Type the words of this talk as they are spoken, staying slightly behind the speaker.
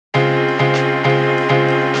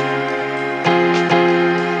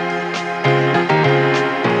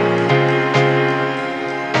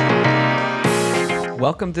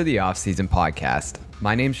Welcome to the Off-Season Podcast.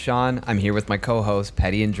 My name's Sean. I'm here with my co-hosts,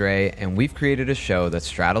 Petty and Dre, and we've created a show that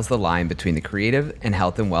straddles the line between the creative and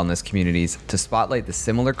health and wellness communities to spotlight the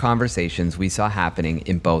similar conversations we saw happening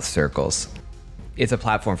in both circles. It's a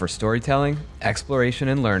platform for storytelling, exploration,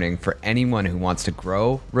 and learning for anyone who wants to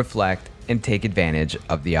grow, reflect, and take advantage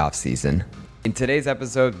of the off-season. In today's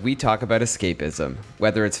episode, we talk about escapism.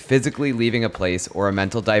 Whether it's physically leaving a place or a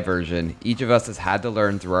mental diversion, each of us has had to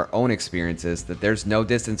learn through our own experiences that there's no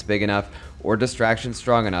distance big enough or distraction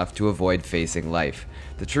strong enough to avoid facing life.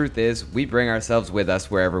 The truth is, we bring ourselves with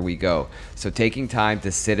us wherever we go, so taking time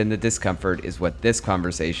to sit in the discomfort is what this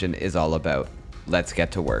conversation is all about. Let's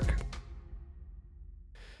get to work.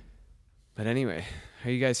 But anyway, how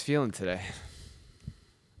are you guys feeling today?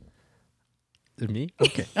 Me?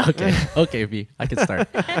 Okay, me. I can start.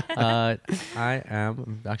 I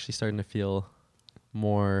am actually starting to feel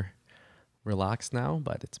more relaxed now,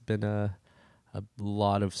 but it's been a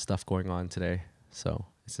lot of stuff going on today. So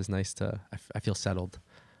it's just nice to, I feel settled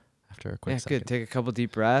after a quick second. Good. Take a couple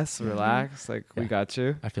deep breaths, relax. We got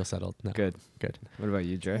you. I feel settled now. Good. What about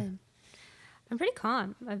you, Dre? I'm pretty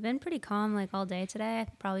calm. I've been pretty calm like all day today,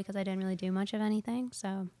 probably because I didn't really do much of anything.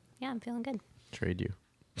 So yeah, I'm feeling good. Trade you.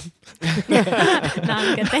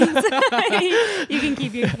 Not good things. You can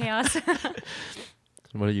keep your chaos.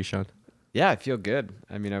 What are you, Sean? Yeah, I feel good.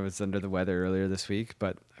 I mean, I was under the weather earlier this week,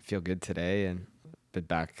 but I feel good today and been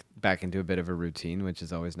back into a bit of a routine, which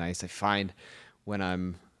is always nice. I find when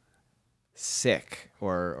I'm sick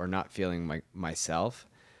or not feeling myself,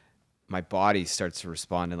 my body starts to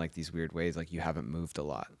respond in like these weird ways. Like you haven't moved a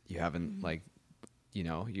lot. You haven't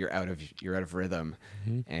you're out of rhythm,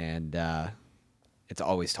 and it's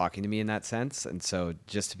always talking to me in that sense. And so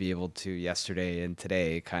just to be able to yesterday and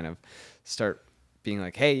today kind of start being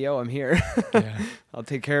like, hey, yo, I'm here. Yeah. I'll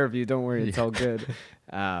take care of you. Don't worry. It's all good.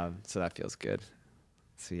 So that feels good.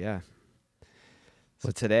 So yeah.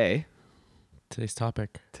 So today's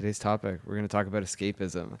topic, we're going to talk about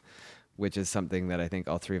escapism, which is something that I think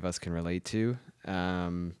all three of us can relate to.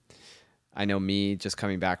 I know me just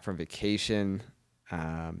coming back from vacation,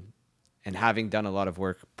 and having done a lot of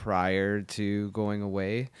work prior to going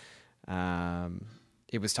away,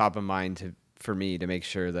 it was top of mind for me to make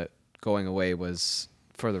sure that going away was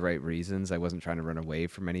for the right reasons. I wasn't trying to run away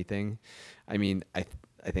from anything. I mean, I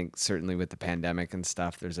think certainly with the pandemic and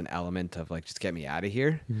stuff, there's an element of like, just get me out of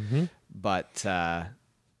here. Mm-hmm. But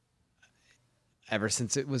ever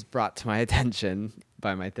since it was brought to my attention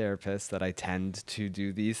by my therapist that I tend to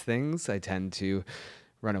do these things, I tend to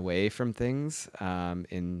run away from things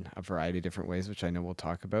in a variety of different ways, which I know we'll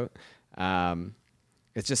talk about.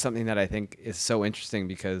 It's just something that I think is so interesting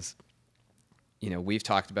because, we've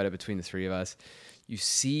talked about it between the three of us. You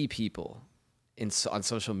see people on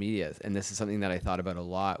social media, and this is something that I thought about a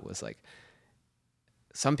lot, was like,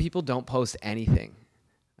 some people don't post anything.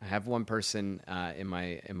 I have one person in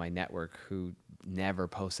my network who never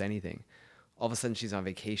posts anything. All of a sudden she's on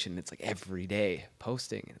vacation, and it's like every day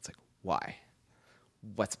posting, and it's like, why?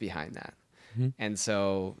 What's behind that? Mm-hmm. And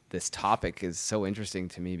so this topic is so interesting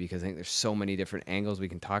to me because I think there's so many different angles we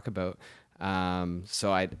can talk about.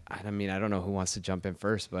 So I don't know who wants to jump in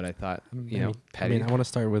first, but I thought, Petty. I want to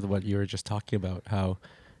start with what you were just talking about,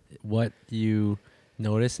 what you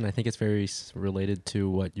notice. And I think it's very related to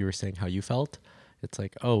what you were saying, how you felt. It's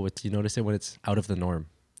like, you notice it when it's out of the norm,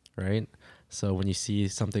 right? So when you see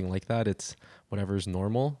something like that, it's whatever's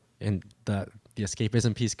normal, and that the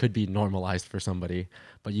escapism piece could be normalized for somebody,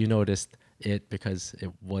 but you noticed it because it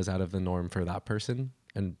was out of the norm for that person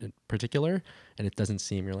in particular, and it doesn't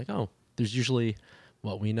seem, you're like, there's usually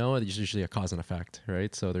what we know, there's usually a cause and effect,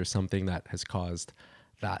 right? So there's something that has caused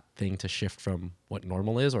that thing to shift from what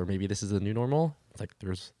normal is, or maybe this is the new normal. It's like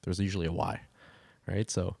there's usually a why, right?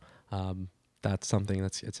 So that's something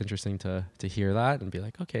it's interesting to hear that and be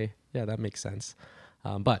like, okay, yeah, that makes sense.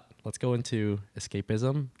 But let's go into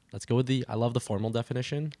escapism. Let's go with I love the formal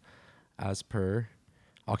definition as per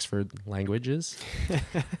Oxford Languages.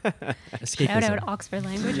 Escapism. Shout out Oxford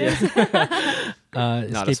Languages.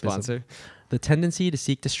 Not a sponsor. The tendency to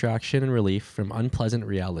seek distraction and relief from unpleasant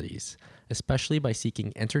realities, especially by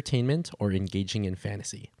seeking entertainment or engaging in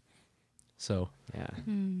fantasy. So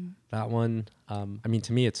that one,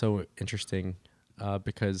 to me, it's so interesting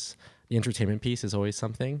because the entertainment piece is always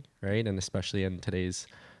something, right? And especially in today's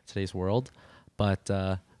world. But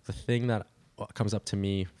the thing that comes up to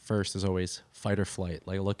me first is always fight or flight.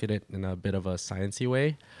 Like, look at it in a bit of a sciencey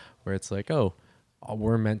way, where it's like,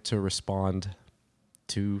 we're meant to respond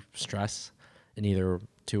to stress in either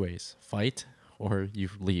two ways: fight or you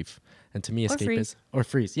leave. And to me, escape or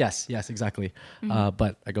freeze. Yes, exactly. Mm-hmm.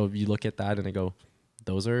 But you look at that and I go,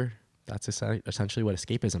 those are that's essentially what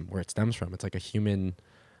escapism, where it stems from. It's like a human,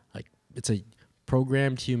 like it's a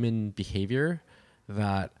programmed human behavior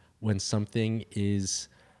that when something is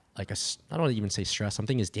like I don't even say stress,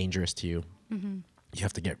 something is dangerous to you, you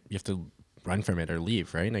have to run from it or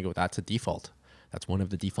leave, right? And I go, that's a default. That's one of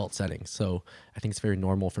the default settings. So I think it's very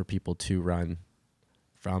normal for people to run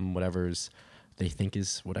from whatever's they think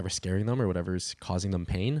is whatever's scaring them or whatever's causing them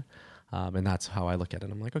pain. And that's how I look at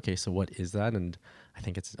it. I'm like, okay, so what is that? And I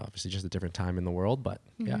think it's obviously just a different time in the world, but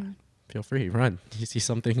yeah, feel free, run. You see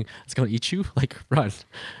something that's going to eat you, like run.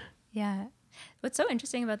 Yeah. What's so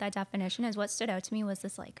interesting about that definition is what stood out to me was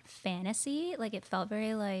this like fantasy. Like it felt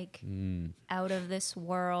very like out of this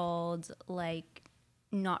world, like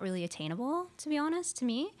not really attainable, to be honest, to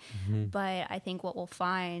me. But I think what we'll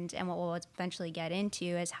find and what we'll eventually get into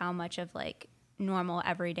is how much of like normal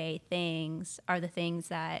everyday things are the things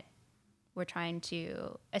that we're trying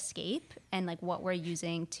to escape, and like what we're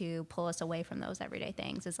using to pull us away from those everyday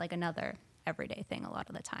things is like another everyday thing a lot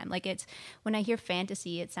of the time. Like it's when I hear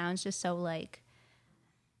fantasy, it sounds just so like,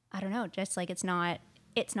 I don't know, just like it's not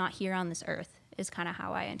here on this earth is kind of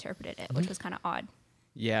how I interpreted it, which was kind of odd.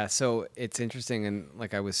 Yeah, so it's interesting, and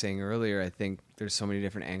like I was saying earlier, I think there's so many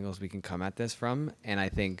different angles we can come at this from, and I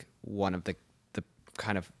think one of the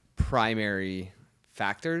kind of primary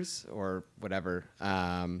factors or whatever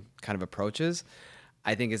kind of approaches,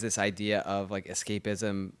 I think, is this idea of like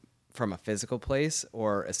escapism from a physical place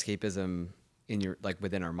or escapism in your like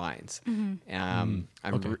within our minds. I'm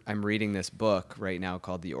reading this book right now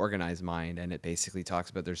called The Organized Mind, and it basically talks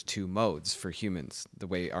about there's two modes for humans, the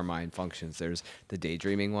way our mind functions. There's the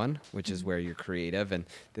daydreaming one, which is where you're creative, and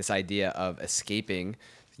this idea of escaping.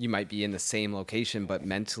 You might be in the same location, but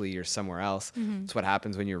mentally you're somewhere else. It's what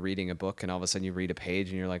happens when you're reading a book and all of a sudden you read a page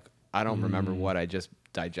and you're like, I don't remember what I just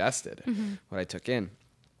digested, what I took in.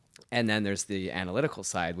 And then there's the analytical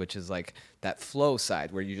side, which is like that flow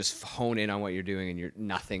side where you just hone in on what you're doing and you're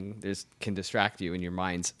nothing can distract you and your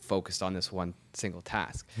mind's focused on this one single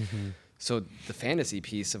task. So the fantasy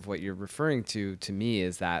piece of what you're referring to me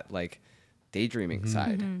is that like daydreaming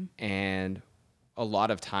side. And a lot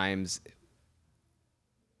of times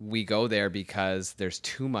we go there because there's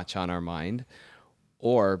too much on our mind,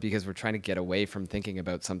 or because we're trying to get away from thinking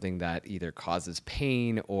about something that either causes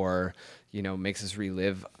pain or, you know, makes us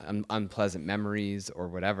relive unpleasant memories or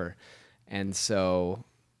whatever. And so,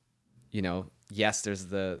 you know, yes, there's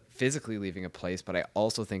the physically leaving a place, but I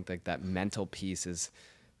also think like that mental piece is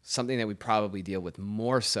something that we probably deal with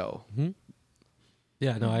more so.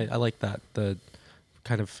 Yeah, no, I like that. The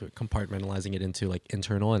kind of compartmentalizing it into like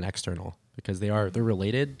internal and external, because they're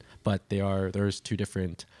related, but there's two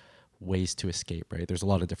different ways to escape, right? There's a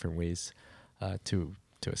lot of different ways to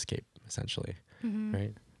escape, essentially,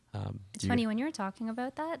 right? It's funny, when you were talking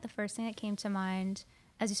about that, the first thing that came to mind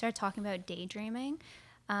as you started talking about daydreaming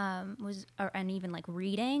and even like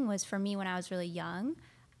reading was, for me when I was really young,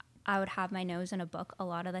 I would have my nose in a book a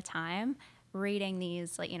lot of the time, reading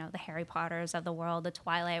these, like, you know, the Harry Potters of the world, the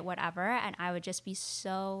Twilight, whatever, and I would just be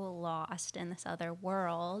so lost in this other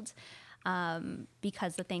world.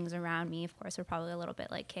 Because the things around me, of course, were probably a little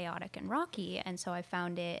bit like chaotic and rocky. And so I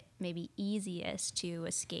found it maybe easiest to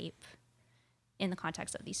escape in the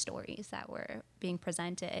context of these stories that were being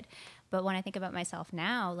presented. But when I think about myself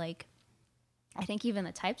now, like, I think even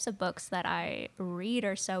the types of books that I read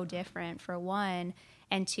are so different, for one.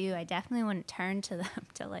 And two, I definitely wouldn't turn to them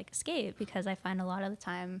to like escape, because I find a lot of the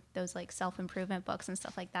time those like self-improvement books and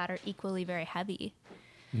stuff like that are equally very heavy.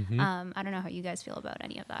 I don't know how you guys feel about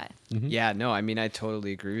any of that. Yeah, no, I mean, I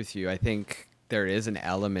totally agree with you. I think there is an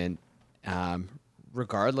element,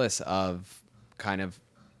 regardless of kind of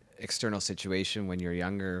external situation when you're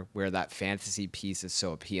younger, where that fantasy piece is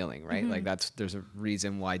so appealing, right? Like there's a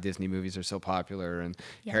reason why Disney movies are so popular and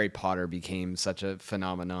Harry Potter became such a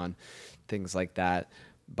phenomenon, things like that.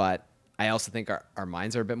 But I also think our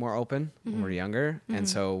minds are a bit more open when we're younger. And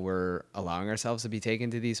so we're allowing ourselves to be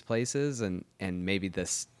taken to these places, and maybe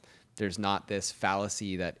there's not this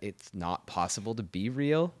fallacy that it's not possible to be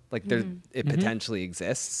real. Like it potentially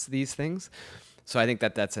exists, these things. So I think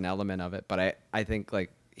that's an element of it. But I think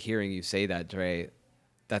like hearing you say that, Dre,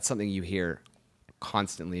 that's something you hear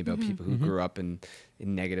constantly about people who grew up in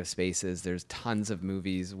negative spaces. There's tons of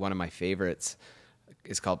movies. One of my favorites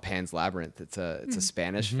is called Pan's Labyrinth. It's a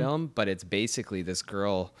Spanish film, but it's basically this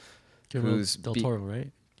girl who's Del Toro,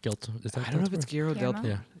 right? I don't know if it's Guillermo del Toro.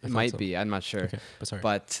 Yeah, it might be. I'm not sure. Okay, but sorry.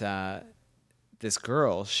 But this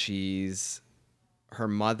girl, her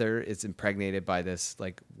mother is impregnated by this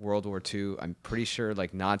like World War II, I'm pretty sure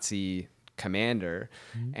like Nazi commander,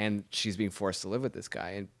 and she's being forced to live with this guy.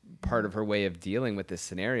 And part of her way of dealing with this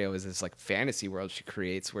scenario is this like fantasy world she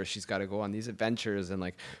creates where she's got to go on these adventures and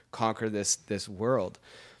like conquer this world.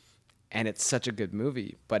 And it's such a good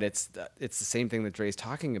movie, but it's the same thing that Dre's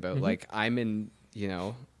talking about. Like I'm in,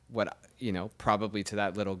 what, probably to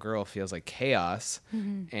that little girl feels like chaos,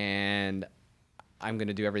 and I'm going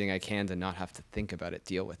to do everything I can to not have to think about it,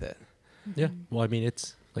 deal with it. Yeah. Well, I mean,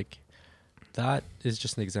 it's like, that is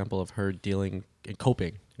just an example of her dealing and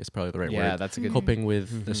coping is probably the right word. Yeah, that's a good coping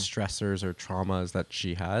with the stressors or traumas that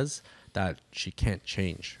she has that she can't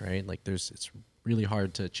change, right? Like it's really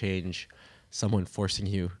hard to change someone forcing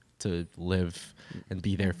you to live and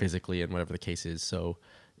be there physically and whatever the case is. So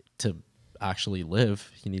to actually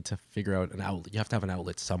live, you need to figure out an outlet. You have to have an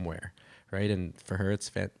outlet somewhere, right? And for her,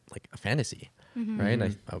 it's like a fantasy, right? And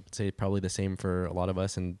I would say probably the same for a lot of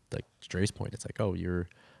us. And like Dre's point, it's like, oh, you're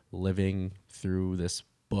living through this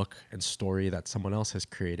book and story that someone else has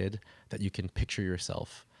created that you can picture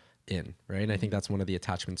yourself in, right? And I think that's one of the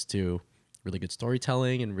attachments to really good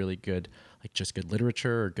storytelling and really good, like just good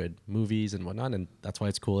literature or good movies and whatnot. And that's why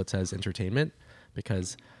it's cool it says entertainment,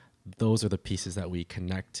 because those are the pieces that we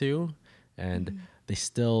connect to, and they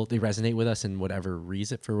resonate with us in whatever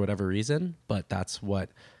reason, but that's what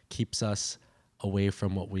keeps us away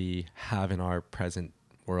from what we have in our present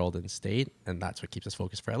world and state. And that's what keeps us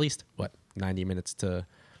focused for at least 90 minutes to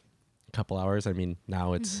a couple hours. I mean,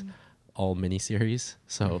 now it's all mini series,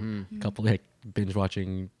 so a couple, like binge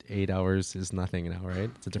watching 8 hours is nothing now, right?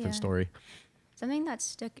 It's a different story. Something that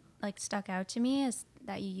stuck out to me is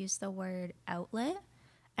that you use the word outlet,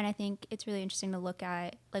 and I think it's really interesting to look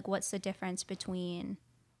at like what's the difference between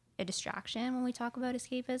a distraction when we talk about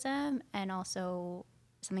escapism and also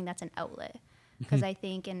something that's an outlet. Because I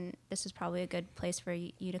think, and this is probably a good place for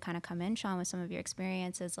you to kind of come in, Sean, with some of your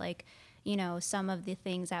experiences, like, some of the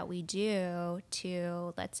things that we do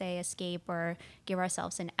to, let's say, escape or give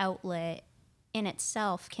ourselves an outlet in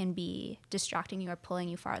itself can be distracting you or pulling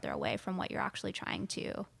you farther away from what you're actually trying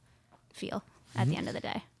to feel at the end of the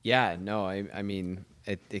day. Yeah, no, I mean,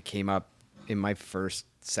 it came up in my first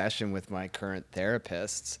session with my current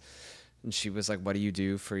therapists. And she was like, what do you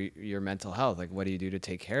do for your mental health? Like, what do you do to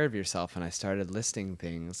take care of yourself? And I started listing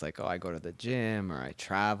things like, oh, I go to the gym or I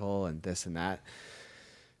travel and this and that.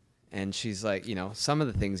 And she's like, some of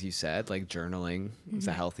the things you said, like journaling is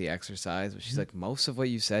a healthy exercise. But she's like, most of what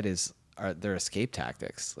you said they're escape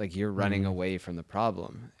tactics. Like you're running away from the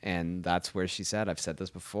problem. And that's where she said, I've said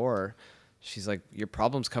this before. She's like, your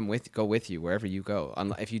problems go with you wherever you go.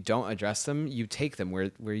 If you don't address them, you take them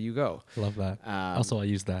where you go. Love that. Also, I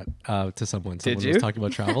used that to someone. Did Someone you? was talking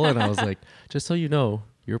about travel, and I was like, just so you know,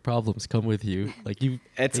 your problems come with you. Like they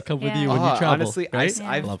come with you when you travel. Honestly, right?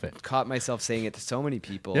 I've love it. caught myself saying it to so many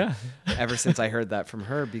people ever since I heard that from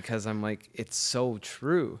her, because I'm like, it's so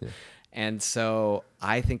true. Yeah. And so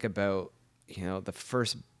I think about, the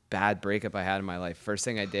first bad breakup I had in my life. First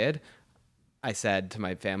thing I did, I said to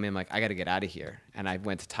my family, I'm like, I got to get out of here. And I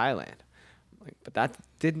went to Thailand. But that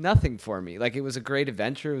did nothing for me. Like, it was a great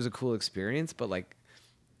adventure. It was a cool experience. But, like,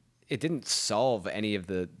 it didn't solve any of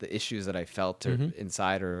the issues that I felt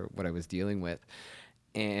inside or what I was dealing with.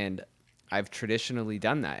 And I've traditionally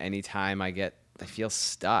done that. Anytime I feel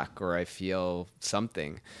stuck or I feel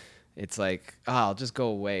something, it's like, I'll just go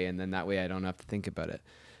away. And then that way I don't have to think about it.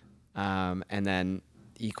 And then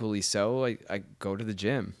equally so, I go to the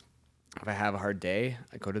gym. If I have a hard day,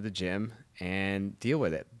 I go to the gym and deal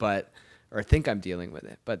with it, or think I'm dealing with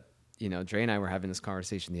it. But, Dre and I were having this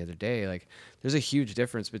conversation the other day. Like, there's a huge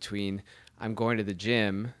difference between I'm going to the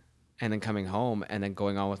gym and then coming home and then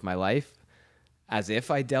going on with my life as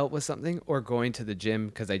if I dealt with something, or going to the gym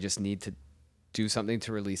because I just need to do something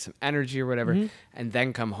to release some energy or whatever, and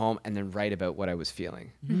then come home and then write about what I was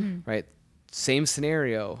feeling, right? Same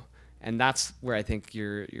scenario. And that's where I think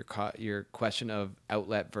your question of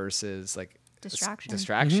outlet versus like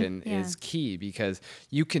distraction is key, because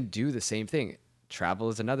you can do the same thing. Travel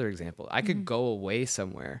is another example. I could go away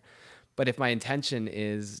somewhere, but if my intention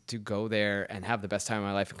is to go there and have the best time of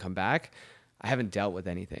my life and come back, I haven't dealt with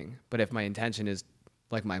anything. But if my intention is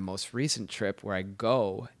like my most recent trip where I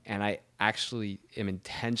go and I actually am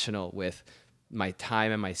intentional with my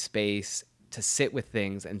time and my space to sit with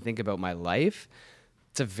things and think about my life,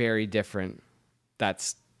 it's a very different,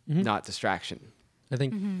 that's not distraction. I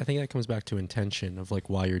think that comes back to intention of like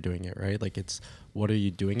why you're doing it, right? Like it's, what are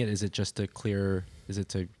you doing it? Is it just is it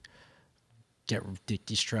to get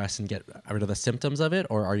de-stress and get rid of the symptoms of it?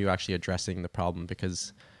 Or are you actually addressing the problem?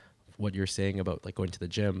 Because what you're saying about like going to the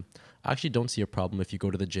gym, I actually don't see a problem if you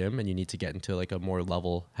go to the gym and you need to get into like a more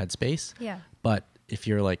level headspace. Yeah. But if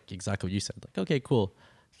you're like exactly what you said, like, okay, cool.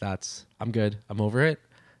 I'm good, I'm over it.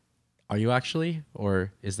 Are you actually,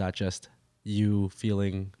 or is that just you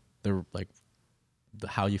feeling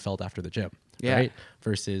how you felt after the gym, Yeah. right?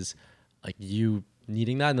 Versus like you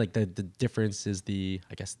needing that, and like the difference is I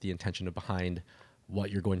guess the intention behind what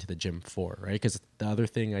you're going to the gym for, right? Because the other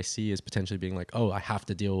thing I see is potentially being like, oh, I have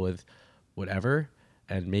to deal with whatever,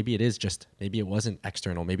 and maybe it wasn't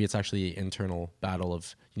external, maybe it's actually an internal battle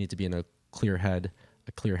of you need to be in a clear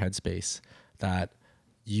headspace that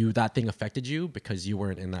thing affected you because you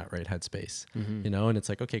weren't in that right headspace, and it's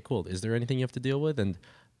like, okay, cool. Is there anything you have to deal with? And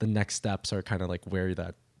the next steps are kind of like where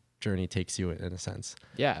that journey takes you in a sense.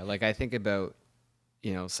 Yeah. Like I think about,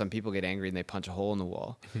 some people get angry and they punch a hole in the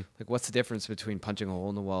wall. Like what's the difference between punching a hole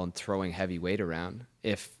in the wall and throwing heavy weight around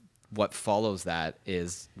if what follows that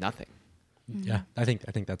is nothing? Yeah, I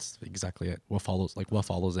think that's exactly it. What follows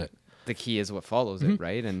it. The key is what follows it,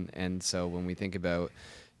 right? And so when we think about,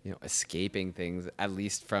 escaping things, at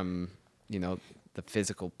least from, the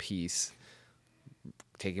physical piece,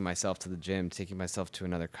 taking myself to the gym, taking myself to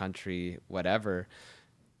another country, whatever,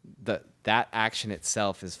 that action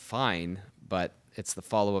itself is fine, but it's the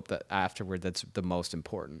follow-up that afterward that's the most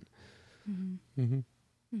important.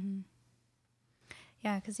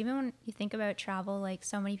 Yeah, because even when you think about travel, like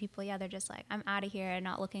so many people, they're just like, I'm out of here,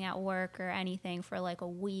 not looking at work or anything for like a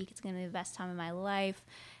week. It's going to be the best time of my life.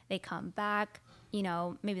 They come back,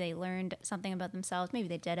 maybe they learned something about themselves. Maybe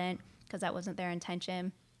they didn't, because that wasn't their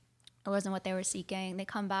intention. It wasn't what they were seeking. They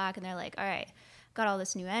come back and they're like, all right, got all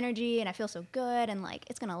this new energy and I feel so good and like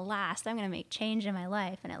it's going to last. I'm going to make change in my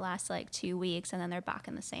life. And it lasts like 2 weeks and then they're back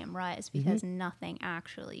in the same rut. It's because nothing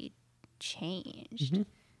actually changed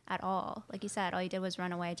at all. Like you said, all you did was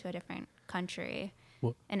run away to a different country,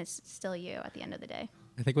 and it's still you at the end of the day.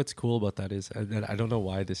 I think what's cool about that is, and I don't know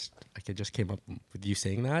why it just came up with you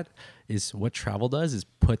saying that, is what travel does is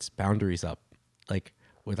puts boundaries up, like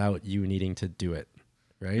without you needing to do it,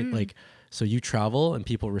 right? Like, so you travel and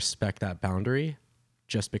people respect that boundary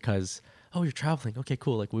just because, oh, you're traveling. Okay,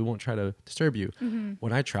 cool. Like we won't try to disturb you.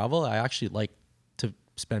 When I travel, I actually like to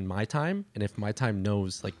spend my time. And if my time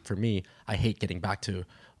knows, like for me, I hate getting back to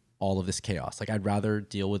all of this chaos. Like I'd rather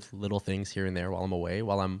deal with little things here and there while I'm away,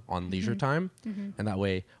 while I'm on leisure time. And that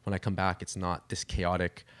way, when I come back, it's not this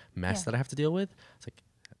chaotic mess that I have to deal with. It's like,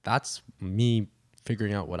 that's me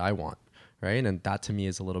figuring out what I want, right? And that to me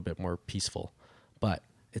is a little bit more peaceful, but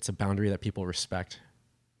it's a boundary that people respect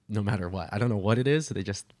no matter what. I don't know what it is. They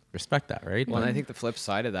just respect that, right? Well, and I think the flip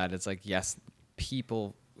side of that is like, yes,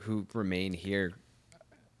 people who remain here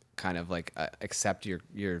kind of like accept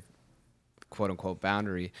your quote unquote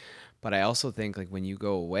boundary. But I also think like when you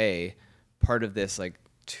go away, part of this like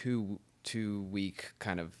two week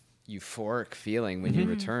kind of euphoric feeling when you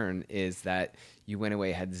return is that you went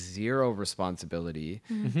away, had zero responsibility,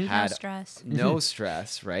 had no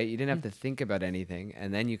stress, right? You didn't have to think about anything.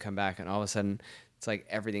 And then you come back and all of a sudden it's like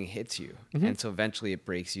everything hits you. And so eventually it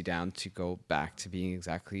breaks you down to go back to being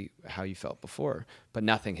exactly how you felt before, but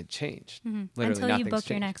nothing had changed. Literally until you book changed.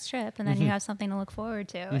 your next trip and then you have something to look forward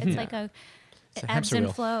to. It's like It's a ebbs hamster and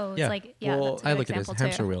wheel. flows. Yeah. Like, Well, that's a I good look at it as a example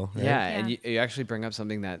hamster too. wheel. Right? Yeah, and you actually bring up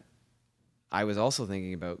something that I was also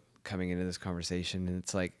thinking about coming into this conversation, and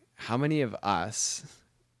it's like, how many of us,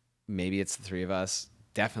 maybe it's the three of us,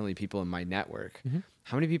 definitely people in my network,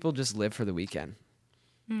 how many people just live for the weekend?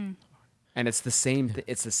 And it's the same.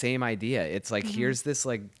 It's the same idea. It's like, here's this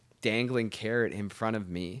like dangling carrot in front of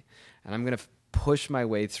me, and I'm gonna push my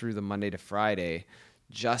way through the Monday to Friday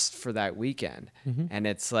just for that weekend. And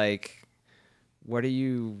it's like, what are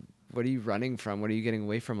you running from? What are you getting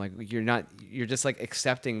away from? Like, you're just like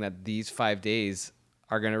accepting that these 5 days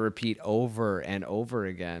are going to repeat over and over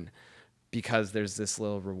again because there's this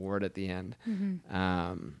little reward at the end.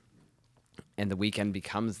 And the weekend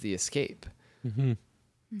becomes the escape.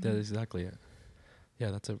 That is exactly it.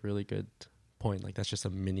 Yeah, that's a really good point. Like that's just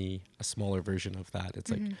a smaller version of that. It's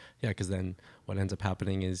like, yeah, because then what ends up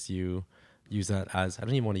happening is you use that as, I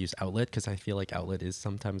don't even want to use outlet because I feel like outlet is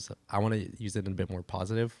sometimes, I want to use it in a bit more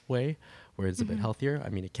positive way where it's a bit healthier. I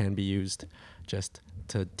mean, it can be used just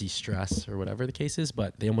to de-stress or whatever the case is,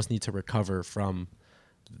 but they almost need to recover from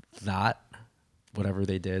that, whatever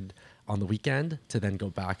they did on the weekend, to then go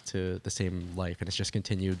back to the same life. And it's just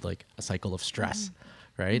continued like a cycle of stress,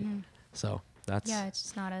 right? So that's... Yeah, it's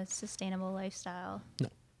just not a sustainable lifestyle. No.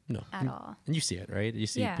 At all. And you see it, right? You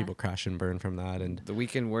see people crash and burn from that. And the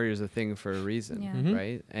weekend warrior is a thing for a reason,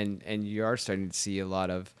 right? And you are starting to see a lot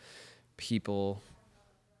of people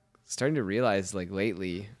starting to realize like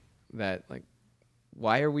lately that like,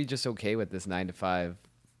 why are we just okay with this 9 to 5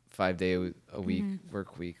 day a week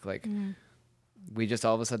work week? Like we just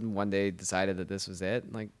all of a sudden one day decided that this was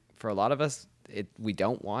it. Like for a lot of us, we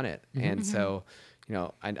don't want it. And so, you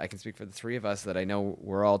know, I can speak for the three of us that I know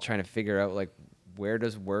we're all trying to figure out, like, where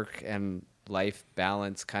does work and life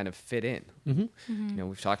balance kind of fit in? You know,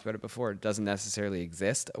 we've talked about it before. It doesn't necessarily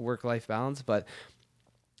exist, a work-life balance, but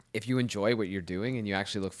if you enjoy what you're doing and you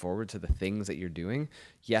actually look forward to the things that you're doing,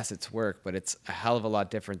 yes, it's work, but it's a hell of a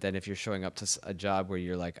lot different than if you're showing up to a job where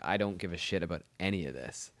you're like, I don't give a shit about any of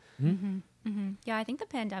this. Yeah, I think the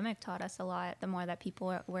pandemic taught us a lot, the more that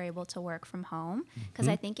people were able to work from home, because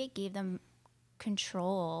I think it gave them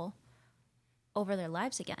control over their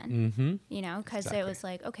lives again, you know, because it was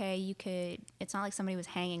like, okay, you could, it's not like somebody was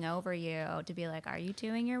hanging over you to be like, are you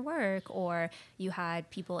doing your work? Or you had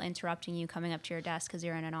people interrupting you coming up to your desk because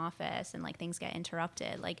you're in an office and like things get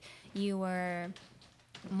interrupted. Like you were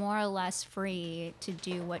more or less free to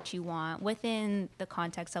do what you want within the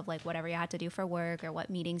context of like whatever you had to do for work or what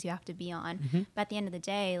meetings you have to be on. But at the end of the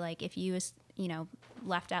day, like if you was, you know,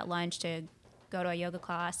 left at lunch to go to a yoga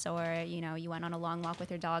class, or, you know, you went on a long walk with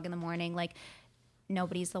your dog in the morning, like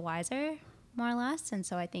nobody's the wiser, more or less. And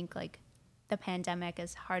so I think like the pandemic,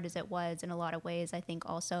 as hard as it was in a lot of ways, I think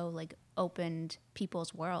also like opened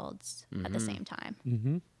people's worlds at the same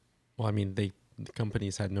time. Well, I mean, the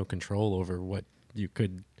companies had no control over what you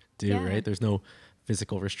could do, Yeah. right? There's no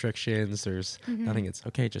physical restrictions. There's nothing. It's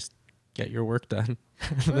okay, just get your work done.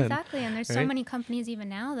 Well, exactly. And there's so right? many companies even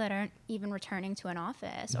now that aren't even returning to an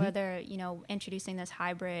office, or they're, you know, introducing this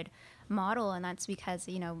hybrid model. And that's because,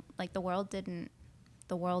 you know, like the world didn't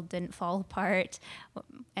fall apart.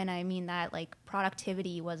 And I mean that like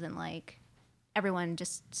productivity wasn't like everyone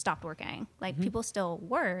just stopped working. Like people still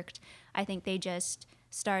worked. I think they just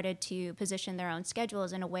started to position their own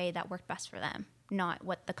schedules in a way that worked best for them, not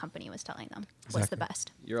what the company was telling them was the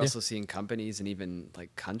best. You're also seeing companies and even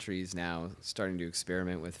like countries now starting to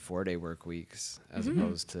experiment with 4-day work weeks as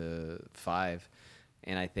opposed to 5.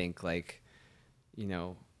 And I think like, you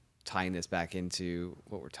know, tying this back into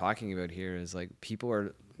what we're talking about here is like people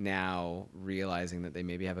are now realizing that they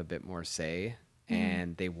maybe have a bit more say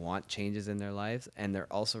and they want changes in their lives. And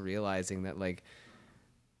they're also realizing that like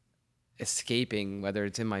escaping, whether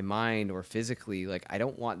it's in my mind or physically, like I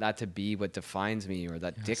don't want that to be what defines me or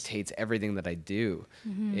that dictates everything that I do.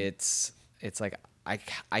 It's like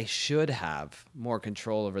I should have more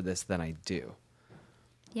control over this than I do.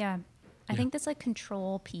 Yeah. I think this like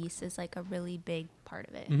control piece is like a really big part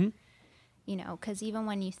of it, you know, because even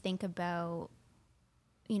when you think about,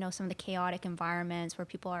 you know, some of the chaotic environments where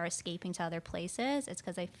people are escaping to other places, it's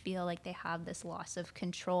because I feel like they have this loss of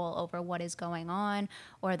control over what is going on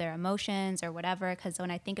or their emotions or whatever. Because when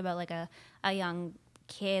I think about like a young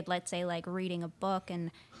kid, let's say like reading a book, and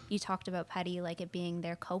you talked about, Petty, like it being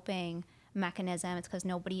their coping mechanism, it's because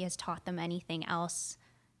nobody has taught them anything else,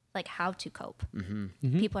 like how to cope.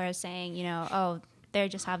 People are saying, you know, oh, they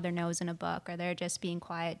just have their nose in a book, or they're just being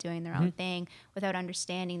quiet, doing their own thing without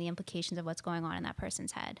understanding the implications of what's going on in that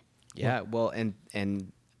person's head. Yeah. Well,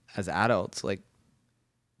 and as adults, like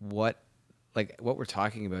what we're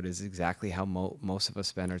talking about is exactly how most of us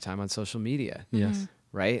spend our time on social media. Yes.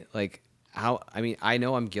 Right. Like I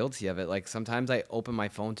know I'm guilty of it. Like sometimes I open my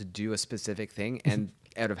phone to do a specific thing, and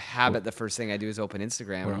out of habit, the first thing I do is open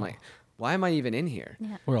Instagram. And I'm like, why am I even in here?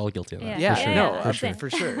 Yeah. We're all guilty of that. Yeah. For sure. No, for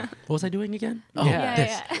sure. What was I doing again? Oh, Yeah.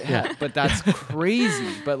 this. Yeah, but that's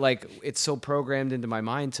crazy. But like, it's so programmed into my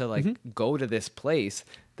mind to like go to this place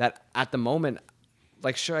that at the moment,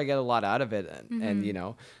 like, sure, I get a lot out of it, and you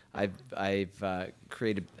know, I've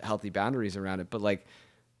created healthy boundaries around it. But like,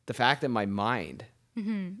 the fact that my mind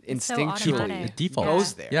instinctually automatic. It defaults.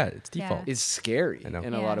 goes there Yeah, it's default. is scary I know.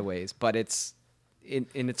 in a lot of ways. But it's in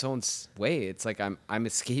its own way. It's like I'm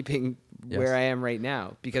escaping where I am right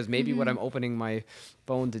now, because maybe what I'm opening my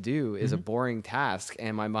phone to do is a boring task,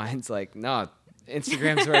 and my mind's like, no,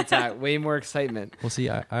 Instagram's where it's at. Way more excitement. Well, see,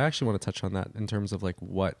 I actually want to touch on that in terms of like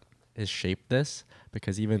what has shaped this,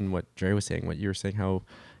 because even what Jerry was saying, what you were saying, how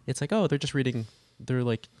it's like, oh, they're just reading, they're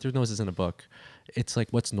like, their nose is in a book. It's like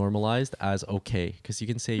what's normalized as okay, because you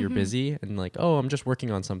can say you're busy and like, oh, I'm just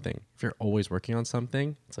working on something. If you're always working on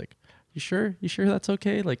something, it's like, you sure that's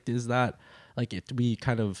okay? Like, is that like it? We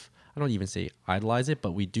kind of, I don't even say idolize it,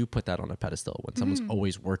 but we do put that on a pedestal when someone's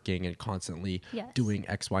always working and constantly doing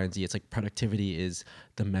X, Y, and Z. It's like productivity is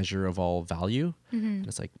the measure of all value. And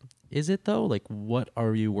it's like, is it though? Like, what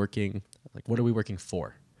are you working? Like, what are we working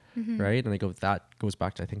for? Right? And I go, that goes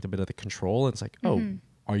back to, I think, a bit of the control. And it's like, oh,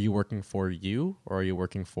 are you working for you, or are you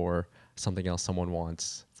working for something else someone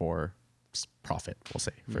wants for profit, we'll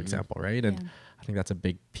say, for example, right? And I think that's a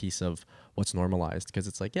big piece of what's normalized, because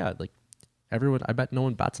it's like, yeah, like everyone, I bet no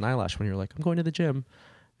one bats an eyelash when you're like, I'm going to the gym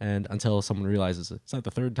And until someone realizes it's not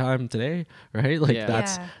the third time today, right? Like Yeah.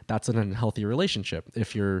 that's an unhealthy relationship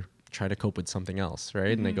if you're trying to cope with something else,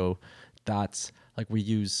 right? And I go, that's like, we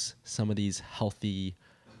use some of these healthy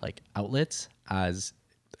like outlets as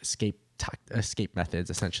escape methods,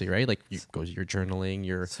 essentially, right? Like you're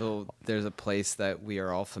journaling, So there's a place that we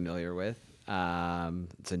are all familiar with.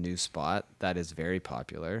 It's a new spot that is very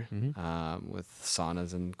popular with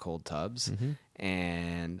saunas and cold tubs.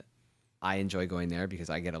 And I enjoy going there because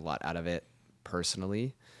I get a lot out of it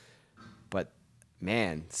personally. But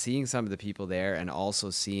man, seeing some of the people there and also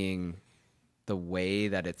seeing the way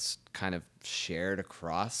that it's kind of shared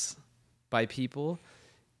across by people,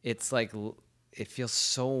 it's like it feels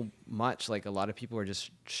so much like a lot of people are just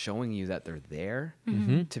showing you that they're there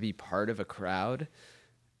to be part of a crowd.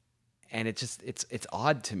 And it just it's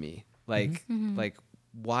odd to me. Like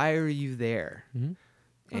why are you there?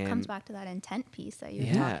 Well, it comes back to that intent piece that you were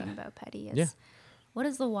Yeah. talking about, Petty. Is what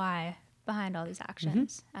is the why behind all these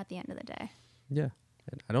actions at the end of the day? Yeah.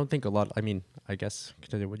 And I don't think I guess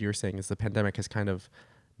what you were saying is the pandemic has kind of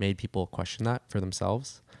made people question that for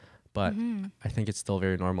themselves. But I think it's still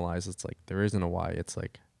very normalized. It's like, there isn't a why. It's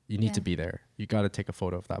like, you need to be there. You got to take a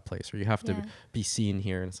photo of that place, or you have to be seen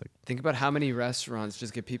here. And it's like, think about how many restaurants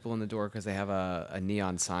just get people in the door because they have a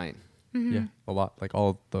neon sign. yeah, a lot. Like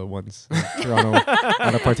all the ones in Toronto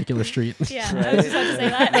on a particular street. Yeah, I was just about to say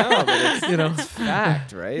that. No, but it's, It's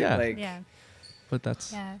fact, right? Yeah. Like, But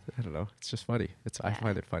that's, Yeah. I don't know. It's just funny. I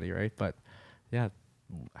find it funny, right? But yeah,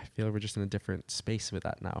 I feel like we're just in a different space with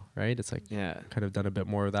that now, right? It's like kind of done a bit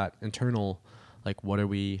more of that internal, like, what are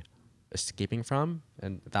we escaping from,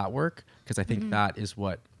 and that work, because I think that is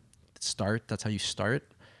that's how you start,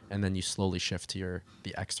 and then you slowly shift to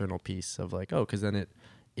the external piece of like, oh, because then it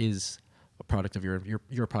is a product of you're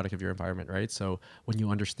a product of your environment, right? So when you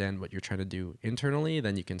understand what you're trying to do internally,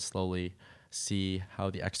 then you can slowly see how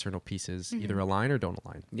the external pieces either align or don't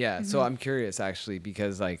align. Yeah. So I'm curious actually,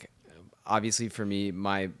 because like, obviously for me,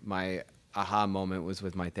 my aha moment was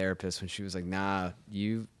with my therapist when she was like, nah,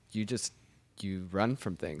 you run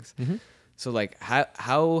from things. So like,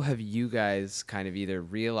 how have you guys kind of either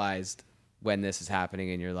realized when this is happening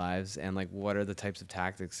in your lives, and like, what are the types of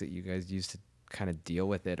tactics that you guys use to kind of deal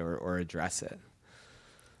with it or address it?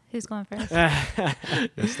 Who's going first?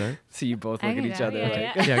 You start? So you both I look at can each go. other.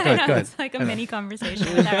 Yeah, like, Yeah, go ahead. It's like a mini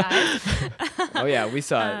conversation with our eyes. oh yeah, we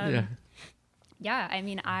saw it. Yeah. Yeah, I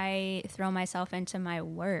mean, I throw myself into my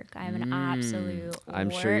work. I'm an absolute I'm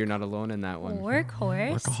sure you're not alone in that one.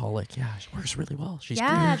 workhorse. Workaholic. Yeah, she works really well. She's Yeah,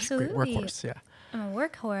 great. absolutely. Great workhorse. Yeah. I'm a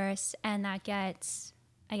workhorse, and I get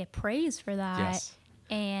praise for that. Yes.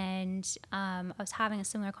 And I was having a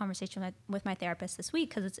similar conversation with my therapist this week,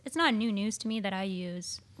 because it's not new news to me that I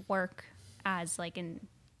use work as like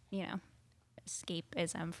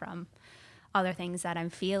escapism from other things that I'm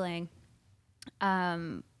feeling.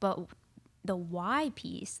 But the why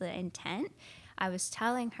piece, the intent, I was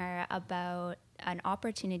telling her about an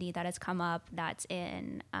opportunity that has come up that's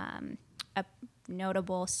in a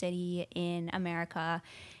notable city in America.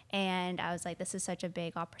 And I was like, this is such a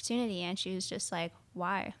big opportunity. And she was just like,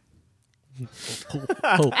 why?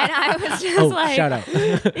 Hope. And I was just like, shout out.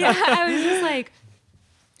 yeah, I was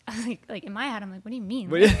like in my head, I'm like, what do you mean?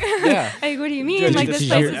 Like, Yeah. like, what do you mean? Did Like, you this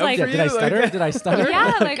just place hear- is like, Did I stutter? Did I stutter?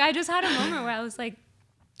 yeah, like I just had a moment where I was like,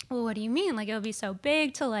 well, what do you mean? Like, it would be so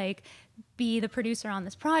big to like be the producer on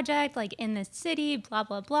this project, like in this city, blah,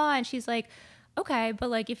 blah, blah. And she's like, okay, but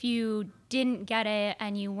like if you didn't get it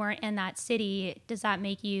and you weren't in that city, does that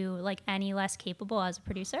make you like any less capable as a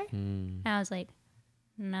producer? And I was like,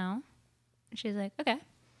 no. And she's like, okay.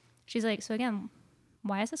 She's like, so again,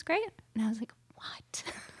 why is this great? And I was like, what?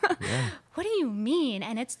 Yeah. What do you mean?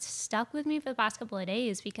 And it's stuck with me for the past couple of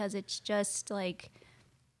days, because it's just like,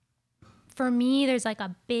 for me, there's like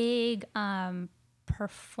a big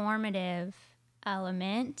performative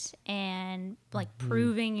element and like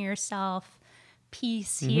proving yourself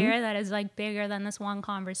piece here that is like bigger than this one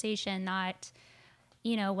conversation. That,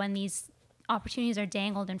 when these opportunities are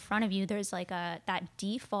dangled in front of you, there's like that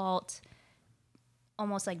default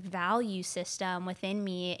almost like value system within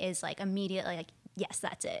me is like immediately like, yes,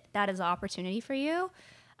 that's it. That is the opportunity for you.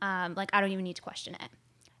 Like, I don't even need to question it.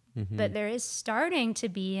 But there is starting to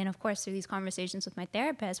be, and of course through these conversations with my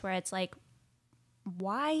therapist, where it's like,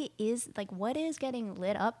 what is getting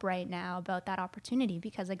lit up right now about that opportunity?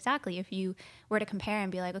 Because exactly, if you were to compare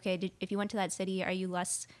and be like, okay, if you went to that city, are you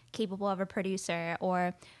less capable of a producer?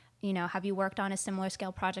 Or, have you worked on a similar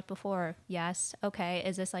scale project before? Yes. Okay.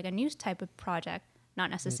 Is this like a new type of project? Not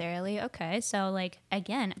necessarily. Okay. So like,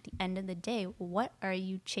 again, at the end of the day, what are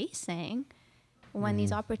you chasing when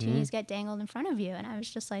these opportunities get dangled in front of you? And I was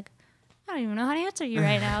just like, I don't even know how to answer you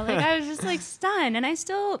right now. Like, I was just like stunned. And I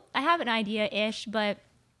have an idea-ish, but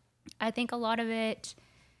I think a lot of it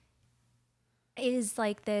is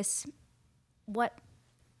like this, what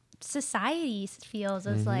society feels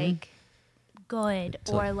as like good,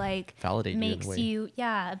 To or like validate you in a makes way. you,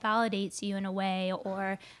 yeah, validates you in a way,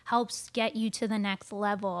 or helps get you to the next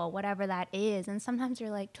level, whatever that is. And sometimes you're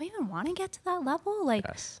like, do I even want to get to that level? Like,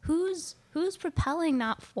 Yes. who's propelling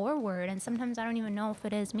that forward? And sometimes I don't even know if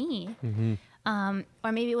it is me.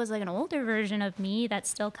 Or maybe it was like an older version of me that's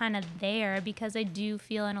still kind of there, because I do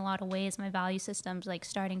feel in a lot of ways my value system's like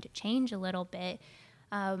starting to change a little bit.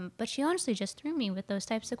 But she honestly just threw me with those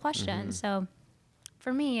types of questions. So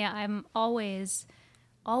for me, I'm always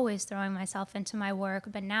throwing myself into my work.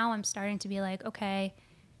 But now I'm starting to be like, okay,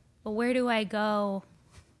 but where do I go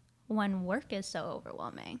when work is so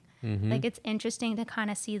overwhelming? Like, it's interesting to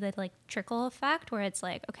kind of see the like trickle effect, where it's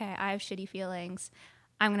like, okay, I have shitty feelings.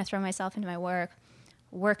 I'm going to throw myself into my work.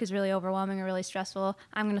 Work is really overwhelming or really stressful.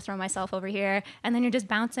 I'm going to throw myself over here. And then you're just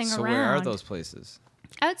bouncing So around. where are those places?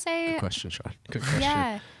 I would say, Good question, Sean. Good question.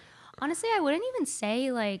 yeah. Honestly, I wouldn't even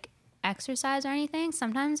say like exercise or anything.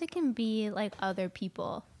 Sometimes it can be like other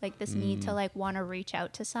people, like this need to like want to reach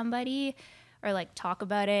out to somebody, or like talk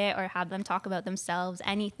about it, or have them talk about themselves.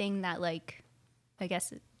 Anything that like, I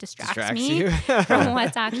guess, it distracts me you. from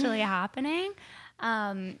what's actually happening.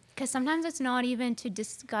 Because sometimes it's not even to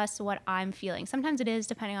discuss what I'm feeling. Sometimes it is,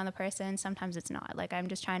 depending on the person. Sometimes it's not. Like, I'm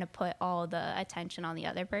just trying to put all the attention on the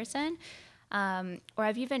other person. Or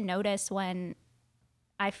I've even noticed when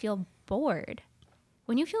I feel bored.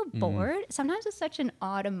 When you feel bored, sometimes it's such an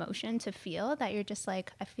odd emotion to feel that you're just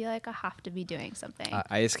like, I feel like I have to be doing something.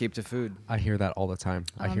 I escape to food. I hear that all the time.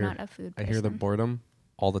 I'm not a food I hear the person. boredom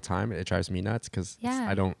all the time. It drives me nuts because Yeah.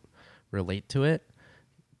 I don't relate to it.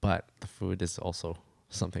 But the food is also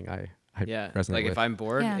something I Yeah. resonate Like with. if I'm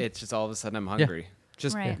bored, Yeah. it's just all of a sudden I'm hungry.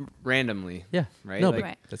 Just Right. randomly. yeah. Right? No, Like, but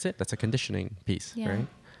Right. that's it. That's a conditioning piece, Yeah. right?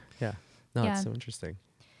 Yeah. No, Yeah. it's so interesting.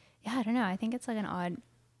 Yeah, I don't know. I think it's like an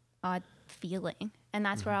odd feeling. And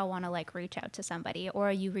that's where I'll want to like reach out to somebody,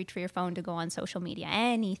 or you reach for your phone to go on social media,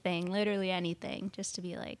 anything, literally anything, just to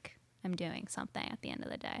be like, I'm doing something at the end of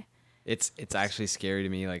the day. it's actually scary to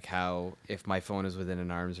me, like how if my phone is within an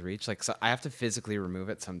arm's reach, like, so I have to physically remove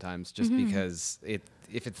it sometimes just because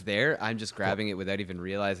if it's there, I'm just grabbing it without even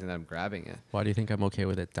realizing that I'm grabbing it. Why do you think I'm okay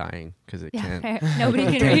with it dying? Because it Yeah, can't. fair.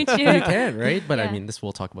 Nobody can reach you. You can, right? But I Yeah. mean,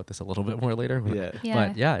 we'll talk about this a little bit more later. But, Yeah. Yeah.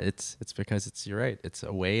 but yeah, it's because you're right. It's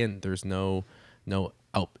away and there's no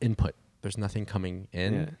input. There's nothing coming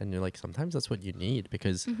in, Yeah. and you're like, sometimes that's what you need,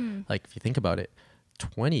 because like if you think about it,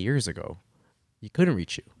 20 years ago, you couldn't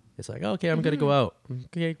reach you. It's like, okay, I'm gonna go out.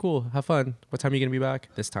 Okay, cool, have fun. What time are you gonna be back?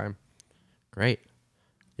 This time. Great.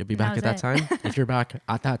 You'll be back That at was that time. If you're back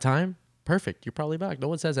at that time, perfect. You're probably back. No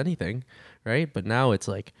one says anything, right? But now it's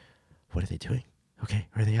like, what are they doing? Okay,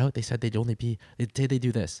 are they out? They said they'd only be. Did they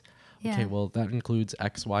do this? Yeah. Okay, well that includes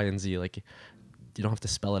X, Y, and Z. Like, you don't have to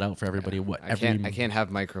spell it out for everybody. What I can't have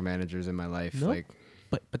micromanagers in my life. No. Like,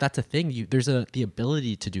 But that's a thing. There's the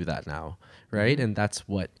ability to do that now, right? And that's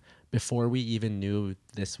what, before we even knew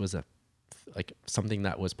this was like something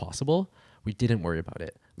that was possible, we didn't worry about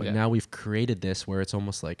it. But Yeah. now we've created this where it's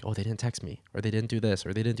almost like, oh, they didn't text me, or they didn't do this,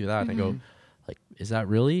 or they didn't do that. And I go, like, is that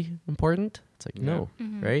really important? It's like, no,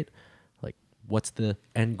 right? Like, what's the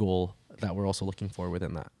end goal that we're also looking for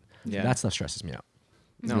within that? Yeah. That stuff stresses me out.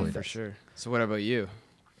 no, really for does. sure. So what about you?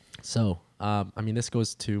 So, I mean, this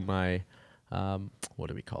goes to my, what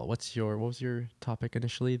do we call it? What was your topic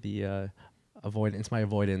initially? The avoidance, my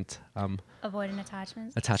avoidant, Avoidant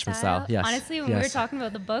attachment style. Yes. Honestly, when we were Yes. talking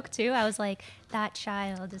about the book too, I was like, that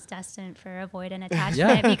child is destined for avoidant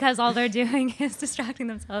attachment because all they're doing is distracting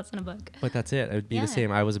themselves in a book. But that's it. It would be Yeah. the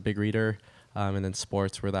same. I was a big reader, and then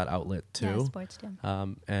sports were that outlet too. Yeah, sports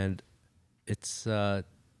too. And it's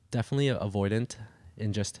definitely avoidant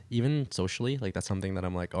in just even socially. Like, that's something that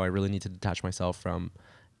I'm like, oh, I really need to detach myself from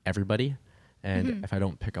everybody. And if I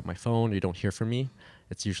don't pick up my phone or you don't hear from me,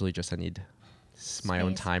 it's usually just I need my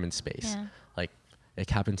own Space. time and space. Yeah. Like, it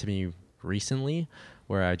happened to me recently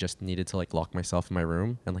where I just needed to like lock myself in my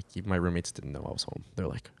room, and like even my roommates didn't know I was home. They're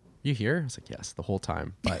like, you here? I was like, yes, the whole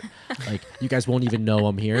time. But like, you guys won't even know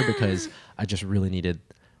I'm here because I just really needed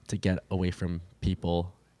to get away from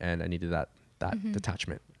people, and I needed that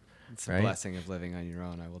detachment. It's a Right? blessing of living on your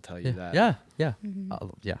own. I will tell you that. Yeah, yeah,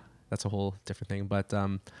 yeah. That's a whole different thing. But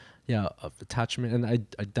yeah, of attachment, and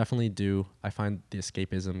I definitely do. I find the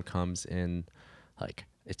escapism comes in, like,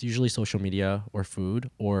 it's usually social media or food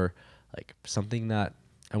or like something that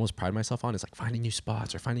I almost pride myself on is like finding new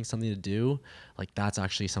spots or finding something to do. Like that's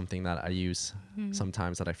actually something that I use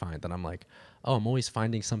sometimes, that I find that I'm like, oh, I'm always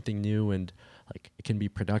finding something new, and like it can be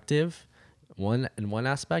productive in one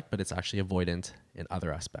aspect, but it's actually avoidant in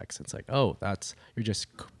other aspects. It's like, oh, you're just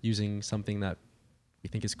using something that you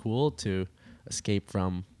think is cool to escape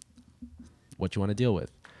from what you want to deal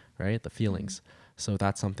with, right? The feelings. So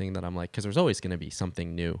that's something that I'm like, because there's always going to be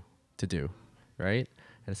something new to do, right?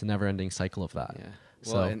 And it's a never ending cycle of that. Yeah.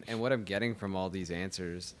 Well, So and what I'm getting from all these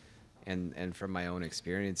answers and from my own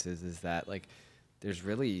experiences is that like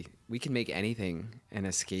we can make anything an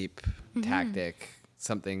escape tactic,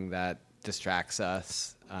 something that distracts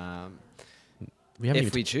us we haven't if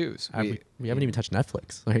even we choose. we haven't even touched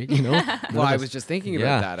Netflix, right? You know? Well, I was just thinking about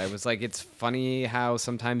Yeah. that. I was like, it's funny how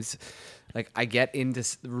sometimes like I get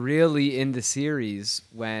really into series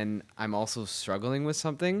when I'm also struggling with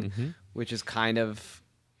something, which is kind of,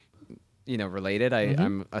 related.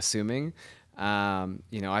 I'm assuming,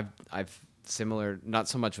 I've similar, not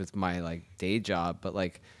so much with my like day job, but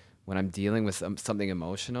like when I'm dealing with something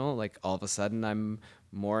emotional, like all of a sudden I'm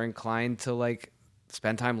more inclined to like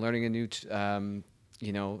spend time learning a new,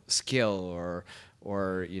 skill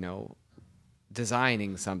or,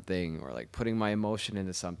 designing something or like putting my emotion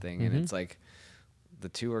into something. And it's like, the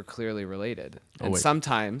two are clearly related. Oh, And wait.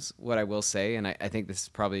 sometimes what I will say, and I think this is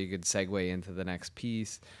probably a good segue into the next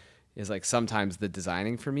piece, is like sometimes the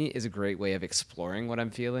designing for me is a great way of exploring what I'm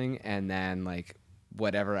feeling, and then like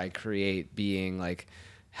whatever I create being like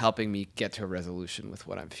helping me get to a resolution with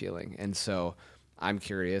what I'm feeling. And so I'm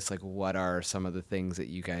curious, like, what are some of the things that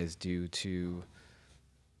you guys do to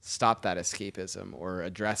stop that escapism or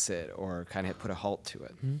address it or kind of put a halt to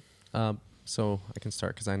it? So I can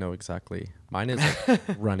start because I know exactly. Mine is like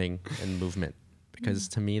running and movement, because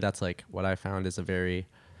to me that's like what I found is a very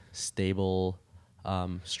stable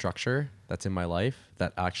structure that's in my life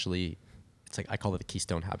that actually, it's like I call it a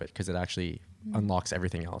keystone habit because it actually unlocks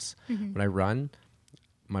everything else. When I run,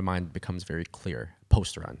 my mind becomes very clear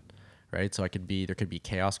post run, right? So there could be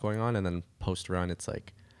chaos going on, and then post run it's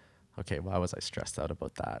like, okay, why was I stressed out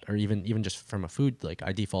about that? Or even just from a food, like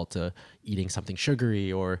I default to eating something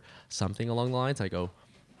sugary or something along the lines. I go,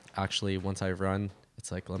 actually, once I run,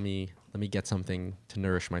 it's like, let me get something to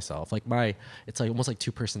nourish myself. Like it's like almost like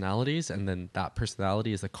two personalities. And then that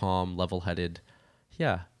personality is the calm, level-headed,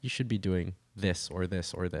 yeah, you should be doing this or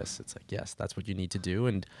this or this. It's like, yes, that's what you need to do.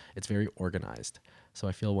 And it's very organized. So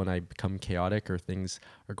I feel when I become chaotic or things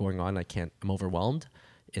are going on, I'm overwhelmed.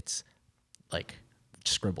 It's like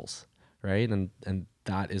scribbles, right? And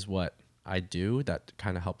that is what I do that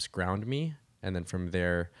kind of helps ground me, and then from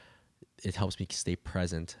there it helps me stay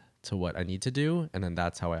present to what I need to do, and then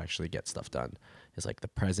that's how I actually get stuff done. It's like the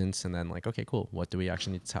presence, and then like, okay, cool, what do we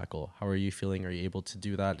actually need to tackle? How are you feeling? Are you able to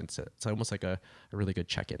do that? And it's almost like a really good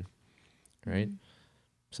check-in, right?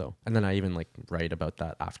 So, and then I even like write about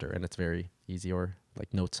that after, and it's very easy, or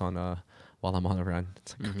like notes on while I'm on a run.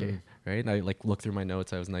 It's like, okay, right? And I like look through my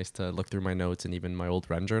notes. It was nice to look through my notes and even my old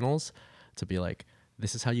run journals to be like,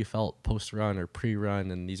 this is how you felt post run or pre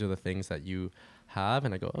run, and these are the things that you have.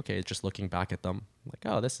 And I go, okay, just looking back at them, I'm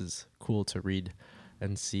like, oh, this is cool to read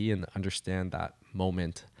and see and understand that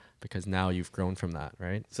moment, because now you've grown from that,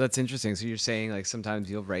 right? So that's interesting. So you're saying like sometimes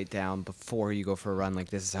you'll write down before you go for a run, like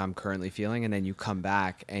this is how I'm currently feeling, and then you come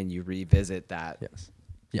back and you revisit that. Yes.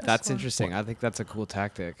 Yes. That's cool. interesting. I think that's a cool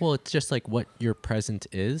tactic. Well, it's just like what your present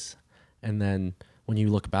is, and then when you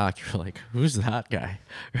look back, you're like, "Who's that guy?"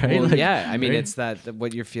 Right? Well, Like, yeah, I mean, right? it's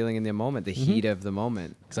what you're feeling in the moment, the heat of the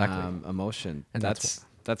moment, Exactly. emotion, And that's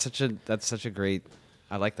such a great.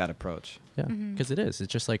 I like that approach. Yeah, because it is.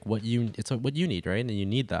 It's just like what you need, right? And you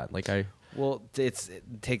need that. Like Well,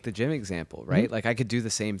 take the gym example, right? Like I could do the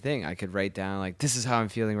same thing. I could write down like this is how I'm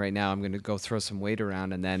feeling right now. I'm going to go throw some weight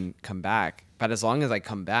around and then come back. But as long as I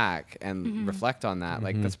come back and reflect on that,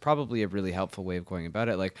 like that's probably a really helpful way of going about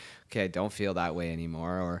it. Like, okay, I don't feel that way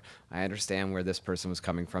anymore, or I understand where this person was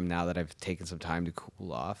coming from now that I've taken some time to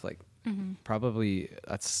cool off. Like, probably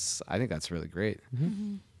I think that's really great.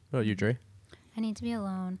 what about you, Dre? I need to be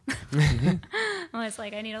alone. Well, it's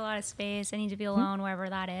like I need a lot of space. I need to be alone wherever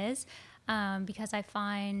that is, because I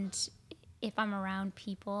find if I'm around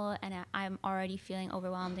people and I'm already feeling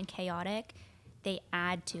overwhelmed and chaotic, they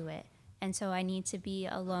add to it. And so I need to be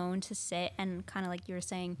alone to sit and kind of like you were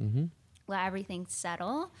saying, let everything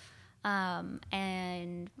settle,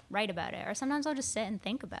 and write about it. Or sometimes I'll just sit and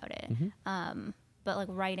think about it. But like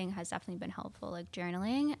writing has definitely been helpful, like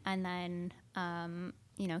journaling, and then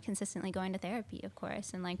consistently going to therapy, of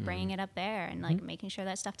course, and like bringing it up there and like making sure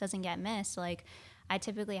that stuff doesn't get missed. Like I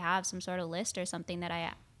typically have some sort of list or something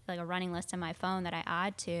that like a running list in my phone that I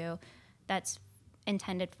add to that's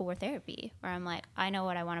intended for therapy, where I'm like, I know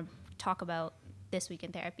what I want to talk about this week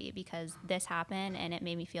in therapy because this happened and it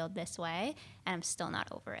made me feel this way and I'm still not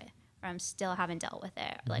over it, or I'm still haven't dealt with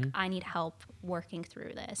it. Like, I need help working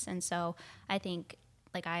through this. And so I think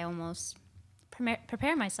like I almost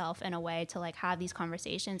prepare myself in a way to like have these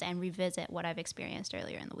conversations and revisit what I've experienced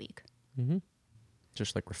earlier in the week.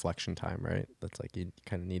 Just like reflection time, right? That's like, you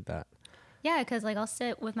kind of need that. Yeah, because like I'll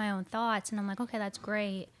sit with my own thoughts and I'm like, okay, that's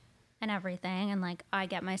great and everything. And like I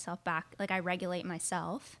get myself back, like I regulate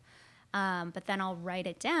myself. But then I'll write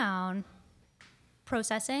it down,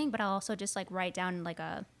 processing, but I'll also just like write down like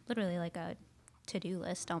literally like a to-do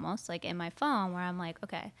list almost, like in my phone, where I'm like,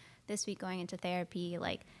 okay, this week going into therapy,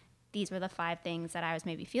 like these were the 5 things that I was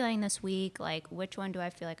maybe feeling this week. Like, which one do I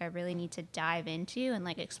feel like I really need to dive into and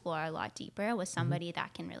like explore a lot deeper with somebody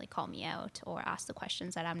that can really call me out or ask the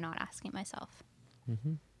questions that I'm not asking myself.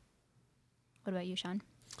 What about you, Sean?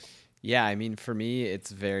 Yeah, I mean, for me,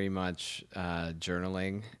 it's very much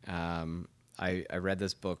journaling. I read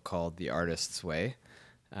this book called The Artist's Way.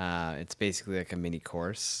 It's basically like a mini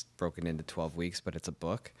course broken into 12 weeks, but it's a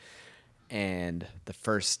book. And the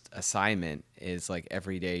first assignment is like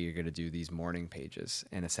every day you're going to do these morning pages.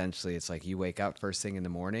 And essentially it's like you wake up first thing in the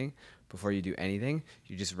morning. Before you do anything,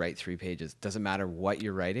 you just write 3 pages. Doesn't matter what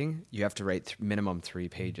you're writing. You have to write minimum 3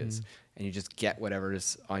 pages. And you just get whatever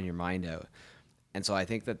is on your mind out. And so I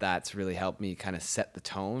think that that's really helped me kind of set the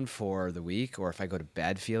tone for the week. Or if I go to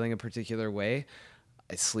bed feeling a particular way,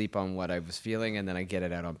 I sleep on what I was feeling and then I get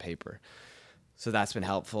it out on paper. So that's been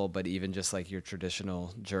helpful, but even just like your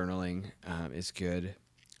traditional journaling is good.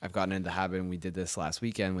 I've gotten into the habit, and we did this last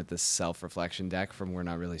weekend with this self-reflection deck from We're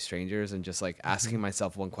Not Really Strangers, and just like asking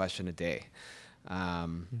myself one question a day.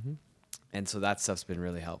 And so that stuff's been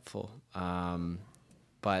really helpful.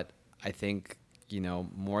 But I think,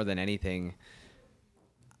 more than anything,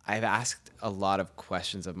 I've asked a lot of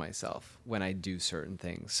questions of myself when I do certain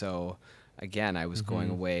things. So again, I was going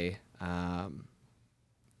away.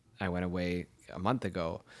 I went away a month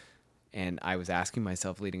ago, and I was asking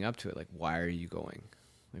myself leading up to it, like, why are you going?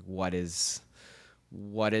 Like, what is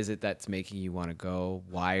it that's making you want to go?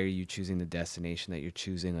 Why are you choosing the destination that you're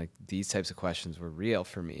choosing? Like, these types of questions were real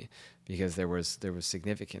for me because there was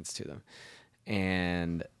significance to them.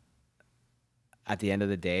 And at the end of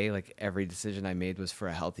the day, like, every decision I made was for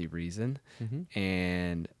a healthy reason.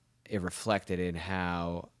 And it reflected in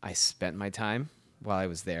how I spent my time while I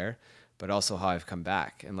was there, but also how I've come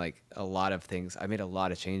back. And like a lot of things, I made a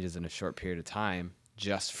lot of changes in a short period of time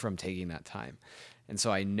just from taking that time. And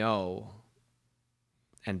so I know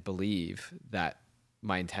and believe that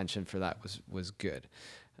my intention for that was good.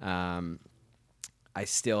 I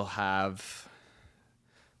still have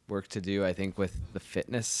work to do, I think, with the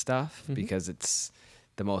fitness stuff because it's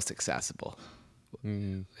the most accessible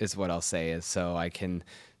is what I'll say. Is so I can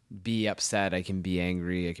be upset, I can be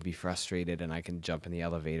angry, I can be frustrated, and I can jump in the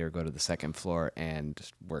elevator, go to the second floor, and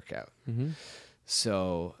work out.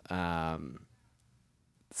 So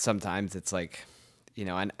sometimes it's like,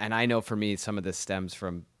 and I know for me, some of this stems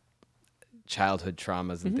from childhood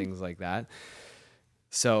traumas and things like that.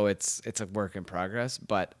 So it's a work in progress,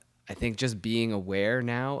 but I think just being aware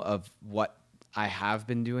now of what I have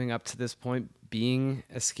been doing up to this point, being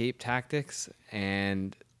escape tactics,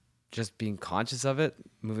 and just being conscious of it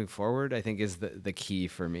moving forward, I think is the key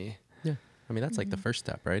for me. Yeah. I mean, that's like the first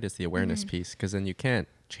step, right? Is the awareness piece. Because then you can't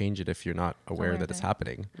change it if you're not aware that it's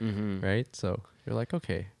happening, right? So you're like,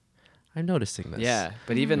 okay, I'm noticing this. Yeah.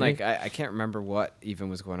 But even like, I can't remember what even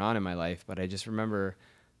was going on in my life, but I just remember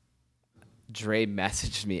Dre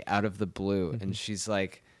messaged me out of the blue and she's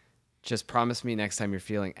like, just promise me next time you're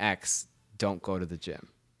feeling X, don't go to the gym.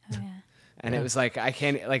 Oh, yeah. And it was like, I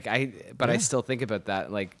can't, like, I still think about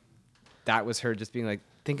that. Like, that was her just being like,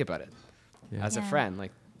 think about it as a friend.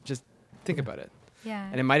 Like, just think about it. Yeah.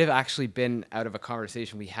 And it might have actually been out of a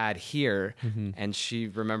conversation we had here, and she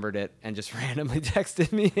remembered it and just randomly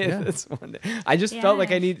texted me this one day. I just felt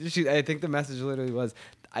like I think the message literally was,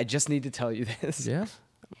 I just need to tell you this. Yeah.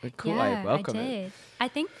 Like, cool. I welcome I it. did. I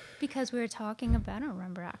think because we were talking about, I don't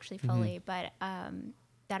remember actually fully, but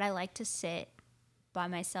that I like to sit by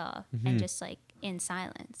myself and just like in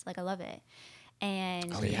silence. Like, I love it. And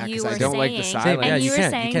you were I don't like the saying, silence. and you were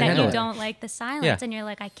saying that you it. don't like the silence, and you're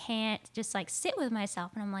like, I can't just like sit with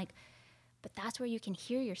myself. And I'm like, but that's where you can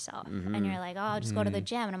hear yourself. And you're like, oh, I'll just go to the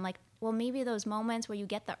gym. And I'm like, well, maybe those moments where you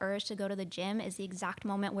get the urge to go to the gym is the exact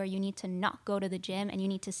moment where you need to not go to the gym and you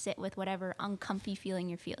need to sit with whatever uncomfy feeling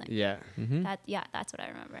you're feeling. Yeah. That's what I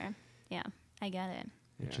remember. Yeah, I get it.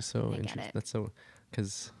 Which is so interesting. That's so,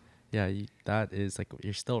 because Yeah, that is like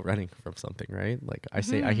you're still running from something, right? Like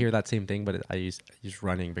I hear that same thing, but I use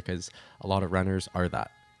running because a lot of runners are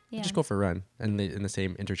that. They Yeah. just go for a run, and in the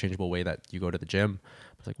same interchangeable way that you go to the gym.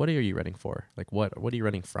 It's like, what are you running for? Like, what are you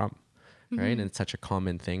running from, right? And it's such a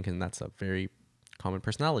common thing, and that's a very common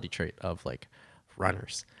personality trait of like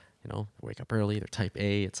runners. You know, wake up early. They're type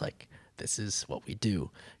A. It's like this is what we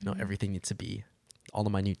do. You know, everything needs to be all the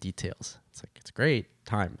minute details. It's like it's great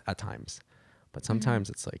at times, but sometimes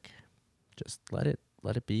it's like just let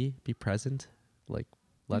it be present, like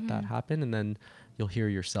let that happen, and then you'll hear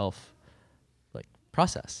yourself like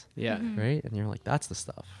process. Yeah. Right. And you're like, that's the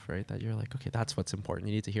stuff, right? That you're like, okay, that's what's important.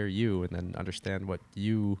 You need to hear you and then understand what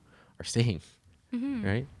you are saying.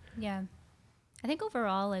 Right. Yeah. I think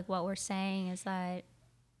overall, like what we're saying is that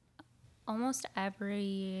almost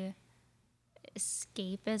every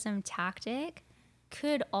escapism tactic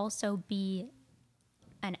could also be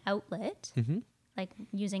an outlet, like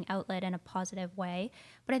using outlet in a positive way.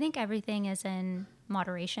 But I think everything is in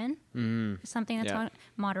moderation. Something that's Yeah.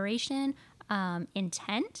 moderation,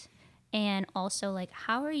 intent, and also like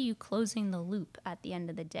how are you closing the loop at the end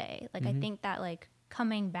of the day? Like I think that like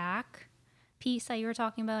coming back piece that you were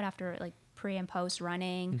talking about after like pre and post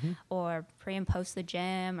running or pre and post the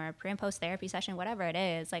gym or pre and post therapy session, whatever it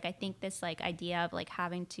is, like I think this like idea of like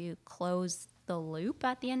having to close the loop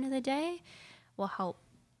at the end of the day will help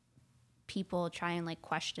people try and like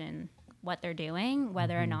question what they're doing,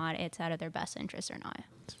 whether or not it's out of their best interest or not.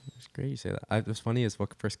 It's great you say that. What's funny is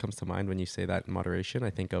what first comes to mind when you say that in moderation. I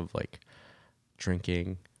think of like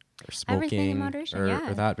drinking or Everything in smoking moderation, or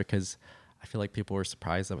yeah. that, because I feel like people were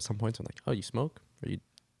surprised at some points. I'm like, oh, you smoke or you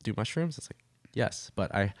do mushrooms? It's like, yes,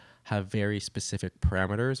 but I have very specific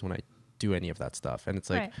parameters when I do any of that stuff. And it's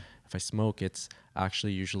like, Right. if I smoke, it's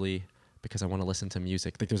actually usually because I want to listen to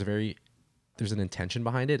music. Like there's an intention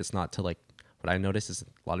behind it. It's not to like, what I notice is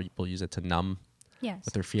a lot of people use it to numb Yes.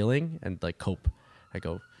 what they're feeling and like cope. I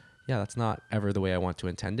go, yeah, that's not ever the way I want to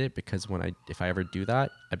intend it, because if I ever do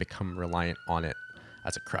that, I become reliant on it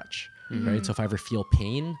as a crutch, right? So if I ever feel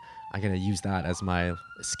pain, I'm going to use that as my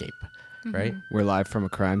escape, right? We're live from a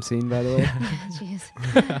crime scene, by the way.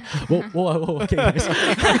 Jeez. Whoa, okay, guys.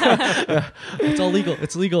 It's all legal.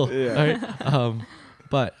 It's legal. Yeah. Right?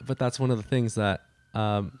 But that's one of the things that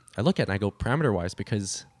I look at and I go parameter wise,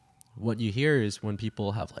 because what you hear is when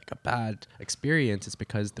people have like a bad experience, it's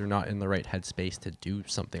because they're not in the right headspace to do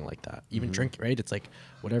something like that. Even drink, right? It's like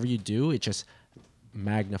whatever you do, it just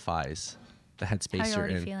magnifies the headspace How you're you're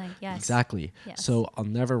already in. feeling, yes. Exactly. Yes. So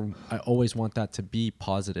I always want that to be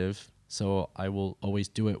positive. So I will always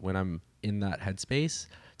do it when I'm in that headspace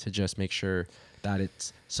to just make sure that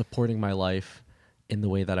it's supporting my life in the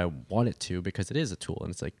way that I want it to, because it is a tool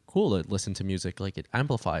and it's like cool to listen to music. Like it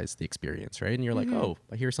amplifies the experience, right? And you're like, oh,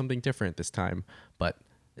 I hear something different this time, but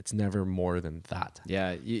it's never more than that.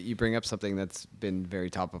 Yeah, you bring up something that's been very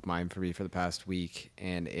top of mind for me for the past week,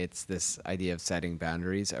 and it's this idea of setting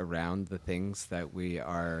boundaries around the things that we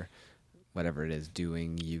are, whatever it is,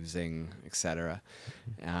 doing, using, etc.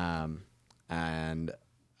 And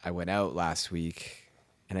I went out last week,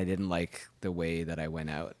 and I didn't like the way that I went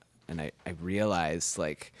out, and I realized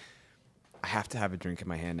like I have to have a drink in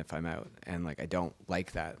my hand if I'm out, and like I don't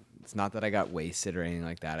like that. It's not that I got wasted or anything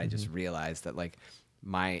like that. I just realized that like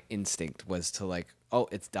my instinct was to like, oh,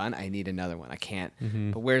 it's done. I need another one. I can't.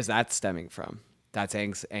 But where's that stemming from? That's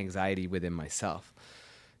anxiety within myself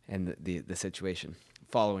and the situation.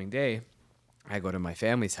 Following day, I go to my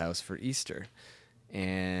family's house for Easter,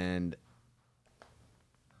 and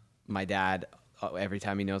my dad, every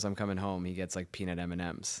time he knows I'm coming home, he gets like peanut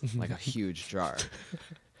M&Ms, like a huge jar.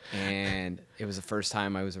 And it was the first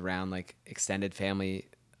time I was around like extended family.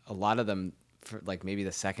 A lot of them, for like maybe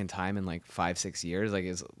the second time in like 5-6 years, like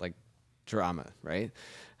is like drama, right?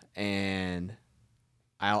 And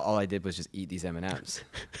all I did was just eat these M&Ms.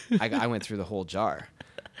 I went through the whole jar,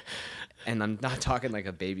 and I'm not talking like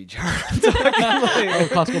a baby jar. I'm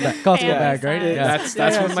talking like, Costco bag, right? Yeah.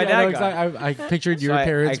 That's what my dad got. I pictured your So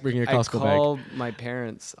parents bringing a Costco I bag. called my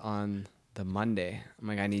parents on the Monday. I'm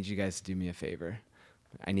like, I need you guys to do me a favor.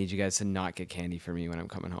 I need you guys to not get candy for me when I'm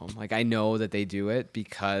coming home. Like I know that they do it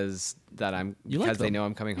because they know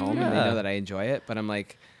I'm coming home and they Yeah. know that I enjoy it. But I'm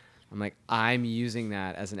like, I'm using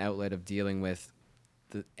that as an outlet of dealing with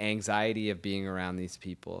the anxiety of being around these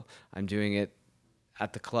people. I'm doing it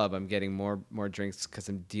at the club. I'm getting more drinks because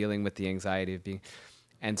I'm dealing with the anxiety of being.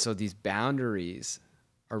 And so these boundaries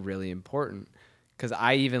are really important, because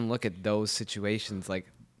I even look at those situations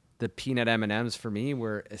like the peanut M&Ms for me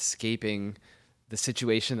were escaping the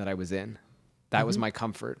situation that I was in. That was my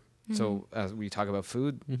comfort. So as we talk about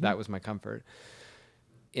food, that was my comfort.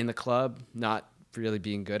 In the club, not really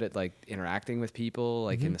being good at like interacting with people,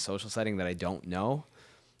 like in a social setting that I don't know,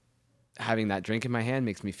 having that drink in my hand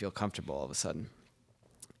makes me feel comfortable all of a sudden.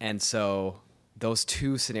 And so those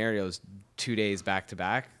two scenarios, 2 days back to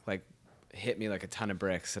back, like hit me like a ton of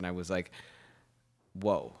bricks. And I was like,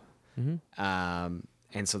 whoa.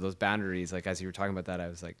 And so those boundaries, like as you were talking about that, I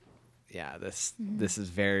was like, yeah, this is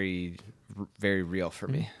very, very real for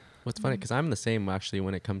me. What's funny, because I'm the same actually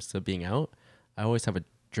when it comes to being out. I always have a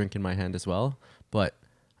drink in my hand as well, but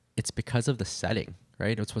it's because of the setting,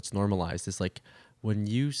 right? It's what's normalized. It's like when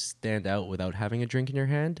you stand out without having a drink in your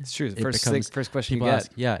hand. It's true. The it becomes, first question you people get.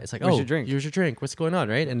 ask, yeah, it's like, Where's oh, your drink? here's your drink. What's going on,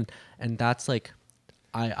 right? And that's like,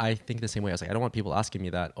 I think the same way. I was like, I don't want people asking me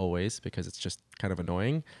that always because it's just kind of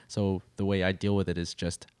annoying. So the way I deal with it is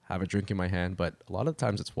just have a drink in my hand. But a lot of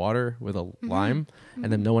times it's water with a lime,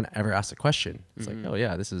 and then no one ever asks a question. It's like, oh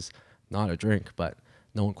yeah, this is not a drink, but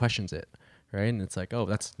no one questions it, right? And it's like, oh,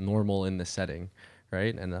 that's normal in this setting,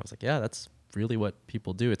 right? And I was like, yeah, that's really what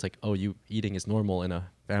people do. It's like, oh, you eating is normal in a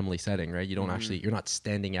family setting, right? You don't actually, you're not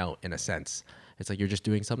standing out in a sense. It's like you're just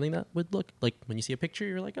doing something that would look like when you see a picture,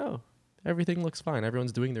 you're like, oh, everything looks fine.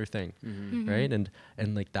 Everyone's doing their thing, right? And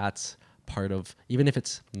like that's part of, even if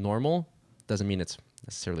it's normal, doesn't mean it's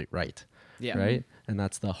necessarily right, right? And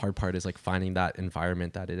that's the hard part, is like finding that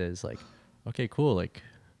environment that it is like, okay, cool, like,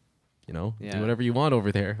 you know, do whatever you want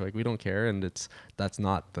over there. Like we don't care, and that's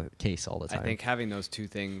not the case all the time. I think having those two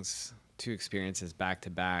experiences back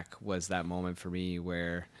to back was that moment for me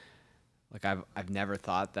where, like, I've never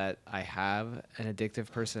thought that I have an addictive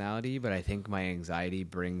personality, but I think my anxiety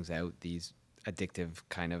brings out these addictive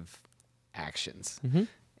kind of actions.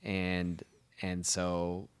 And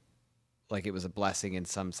so, like, it was a blessing in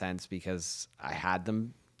some sense because I had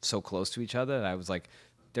them so close to each other that I was like,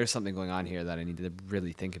 there's something going on here that I need to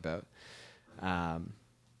really think about.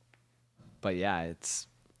 But yeah, it's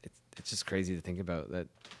just crazy to think about that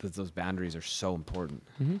those boundaries are so important.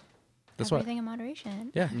 That's everything in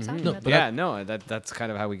moderation. Yeah. That's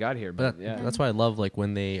kind of how we got here. But that's why I love like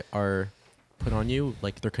when they are put on you,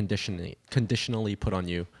 like they're conditionally put on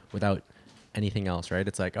you without anything else, right?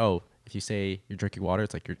 It's like, oh, if you say you're drinking water,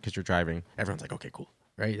 it's like because you're driving, everyone's like, okay, cool,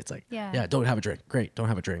 right? It's like, yeah, don't have a drink, great, don't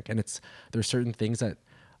have a drink. And there's certain things that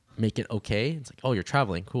make it okay. It's like, oh, you're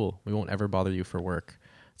traveling, cool, we won't ever bother you for work.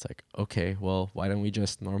 It's like, okay, well, why don't we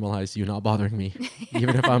just normalize you not bothering me,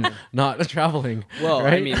 even if I'm not traveling? Well,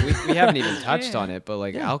 right? I mean, we haven't even touched on it, but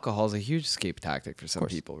like alcohol is a huge escape tactic for some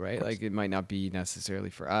people, right? Like it might not be necessarily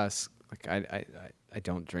for us. Like I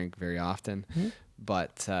don't drink very often,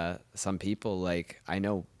 but some people, like I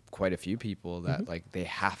know quite a few people that like they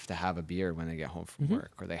have to have a beer when they get home from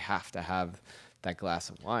work, or they have to have that glass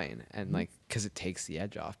of wine, and like because it takes the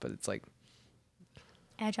edge off. But it's like,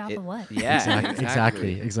 edge off of what? Yeah,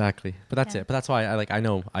 exactly. But that's it. But that's why I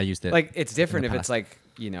know I used it. Like it's different if it's like,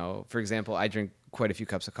 you know, for example, I drink quite a few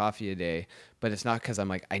cups of coffee a day, but it's not because I'm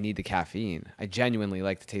like, I need the caffeine. I genuinely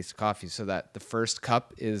like the taste of coffee, so that the first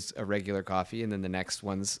cup is a regular coffee, and then the next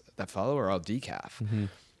ones that follow are all decaf.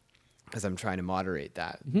 Because I'm trying to moderate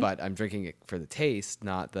that, but I'm drinking it for the taste,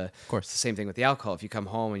 not the. Of course, it's the same thing with the alcohol. If you come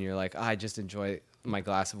home and you're like, I just enjoy my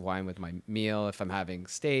glass of wine with my meal, if I'm having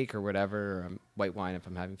steak or whatever, or white wine if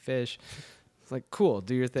I'm having fish. It's like, cool,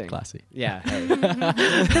 do your thing. Classy. Yeah. Hey.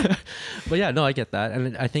 But yeah, no, I get that,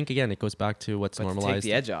 and I think again it goes back to what's normalized. To take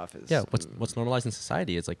the edge off is what's normalized in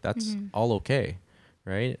society. It's like that's all okay,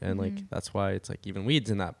 right? And like that's why it's like even weed's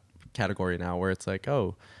in that category now, where it's like,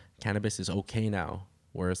 oh, cannabis is okay now.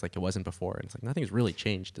 Whereas like it wasn't before, and it's like nothing's really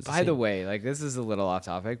changed. It's By the way, like this is a little off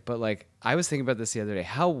topic, but like I was thinking about this the other day.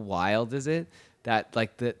 How wild is it that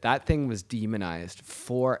like that thing was demonized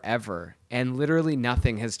forever, and literally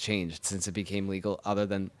nothing has changed since it became legal, other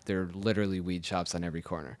than there are literally weed shops on every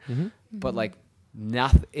corner. But like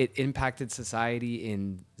nothing, it impacted society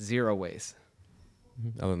in zero ways.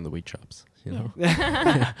 Other than the weed shops, you know.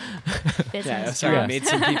 Business It made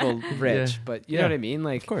some people rich, but you know what I mean,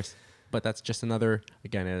 like. Of course. But that's just another,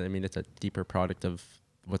 again, I mean, it's a deeper product of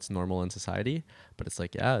what's normal in society. But it's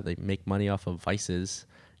like, yeah, they make money off of vices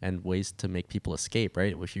and ways to make people escape,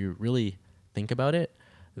 right? If you really think about it,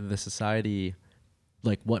 the society,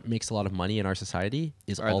 like what makes a lot of money in our society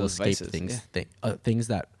is all escape vices, things, things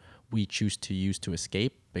that we choose to use to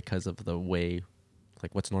escape because of the way,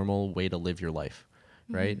 like what's normal way to live your life,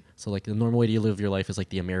 right? So like the normal way to live your life is like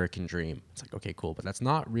the American dream. It's like, okay, cool. But that's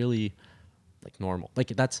not really like normal, like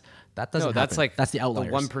that doesn't happen. That's like that's the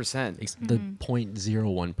outliers, the 1%, the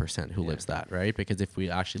 0.01% who lives that, right? Because if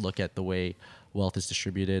we actually look at the way wealth is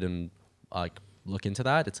distributed and like look into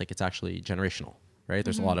that, it's like it's actually generational, right?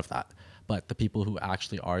 There's a lot of that, but the people who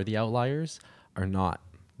actually are the outliers are not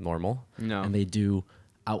normal, and they do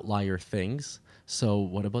outlier things. So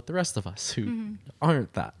what about the rest of us who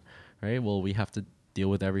aren't that, right? Well, we have to deal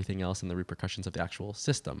with everything else and the repercussions of the actual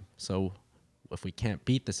system. So if we can't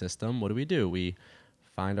beat the system, what do? We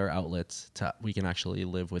find our outlets to we can actually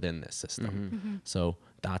live within this system. So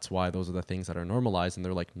that's why those are the things that are normalized, and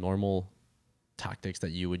they're like normal tactics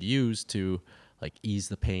that you would use to like ease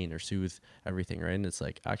the pain or soothe everything, right? And it's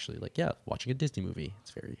like actually like, yeah, watching a Disney movie,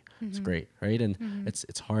 it's great, right? And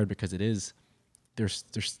it's hard because it is there's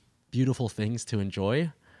beautiful things to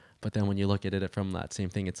enjoy, but then when you look at it from that same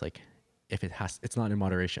thing, it's like it's not in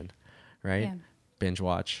moderation, right? Yeah. Binge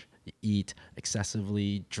watch, eat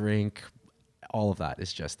excessively, drink, all of that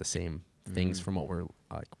is just the same things from what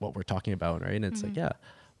we're talking about, right? And it's like, yeah,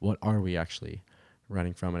 what are we actually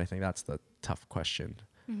running from? And I think that's the tough question.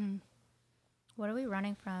 What are we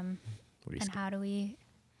running from, and how do we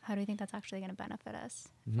think that's actually going to benefit us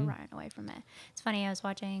if we're running away from it? It's funny, I was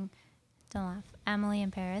watching, don't laugh, Emily in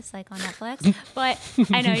Paris, like on Netflix, but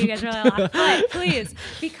I know you guys really laugh, but please,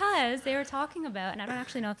 because they were talking about, and I don't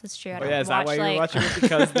actually know if this is true. I Oh don't yeah, is that why watch, you were watching it,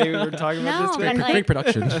 because they were talking about No, this? but like, Great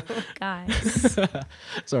production. guys,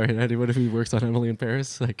 Sorry, anyone who works on Emily in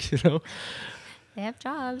Paris, like, you know. they have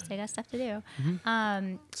jobs, they got stuff to do.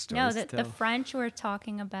 No, Stories to the tell. French were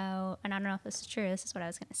talking about, and I don't know if this is true, this is what I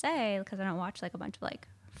was going to say, because I don't watch like a bunch of like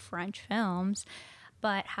French films,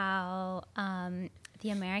 but how the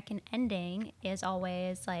American ending is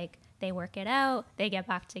always like they work it out, they get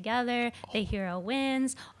back together, the hero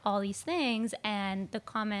wins, all these things. And the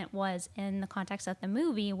comment was in the context of the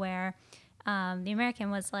movie where the American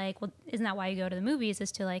was like, well, isn't that why you go to the movies,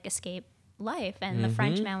 is to like escape life? And the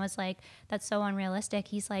Frenchman was like, that's so unrealistic.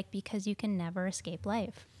 He's like, because you can never escape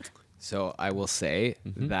life. So I will say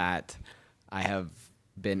that I have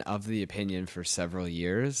been of the opinion for several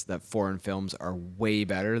years that foreign films are way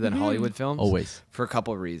better than Hollywood films. Always. For a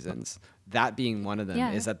couple of reasons. That being one of them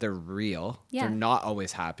Yeah. is that they're real. Yeah. They're not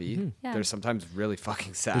always happy. Yeah. They're sometimes really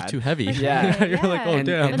fucking sad. They're too heavy. Yeah. You're like, oh, Yeah.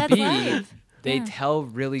 damn. But that's life. They Yeah. tell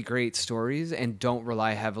really great stories and don't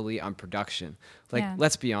rely heavily on production. Like, Yeah.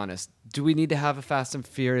 let's be honest. Do we need to have a Fast and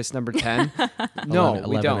Furious number 10? No, 11,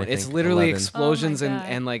 we I don't. It's think. literally 11. explosions Oh my and, God.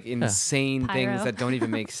 and like insane things Pyro. that don't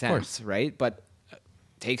even make sense, right? But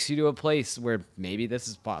takes you to a place where maybe this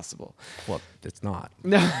is possible. Well, it's not.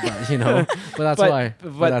 No. But, you know, but that's why.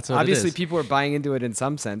 But that's what obviously it is. people are buying into it in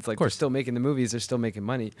some sense. Like, they're course. still making the movies, they're still making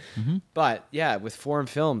money. But yeah, with foreign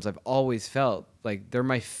films, I've always felt like they're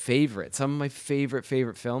my favorite. Some of my favorite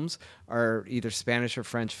films are either Spanish or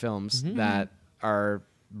French films that are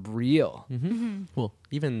real. Well,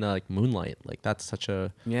 even like Moonlight, like that's such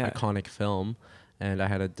a Yeah. iconic film. And I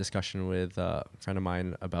had a discussion with a friend of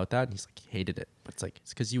mine about that. And he's like, he hated it. But it's like,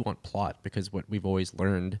 it's because you want plot. Because what we've always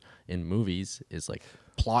learned in movies is like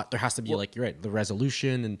plot. There has to be like, you're right, the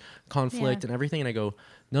resolution and conflict Yeah. and everything. And I go,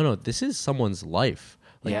 no, this is someone's life.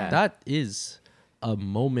 Like Yeah. that is a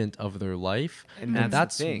moment of their life. And And that's the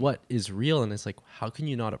that's thing. what is real. And it's like, how can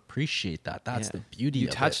you not appreciate that? That's Yeah. the beauty You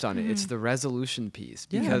of touched it. on it. It's the resolution piece,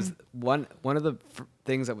 Yeah. because one of the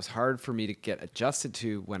things that was hard for me to get adjusted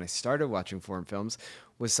to when I started watching foreign films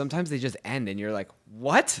was sometimes they just end and you're like,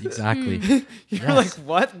 what? Exactly. You're Yes. like,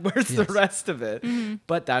 what? Where's the Yes. rest of it?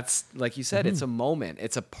 But that's, like you said, it's a moment.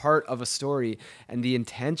 It's a part of a story. And the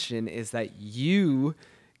intention is that you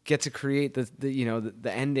get to create the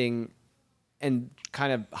ending and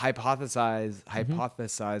kind of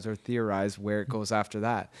hypothesize or theorize where it goes after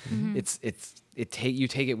that. You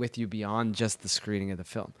take it with you beyond just the screening of the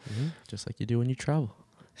film. Just like you do when you travel.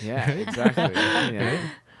 Yeah, exactly. Yeah.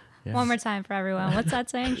 Yeah. One more time for everyone. What's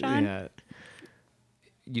that saying, Sean? Yeah.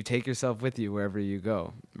 You take yourself with you wherever you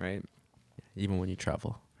go, right? Even when you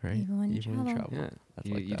travel, right? Even when you travel. Yeah. That's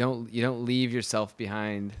You, like you that. don't leave yourself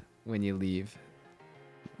behind when you leave.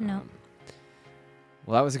 No.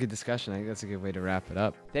 Well, that was a good discussion. I think that's a good way to wrap it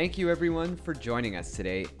up. Thank you, everyone, for joining us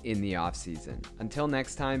today in the off season. Until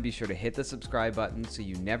next time, be sure to hit the subscribe button so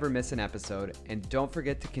you never miss an episode. And don't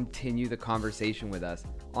forget to continue the conversation with us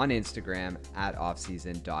on Instagram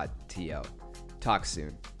 @offseason.to. Talk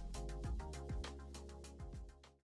soon.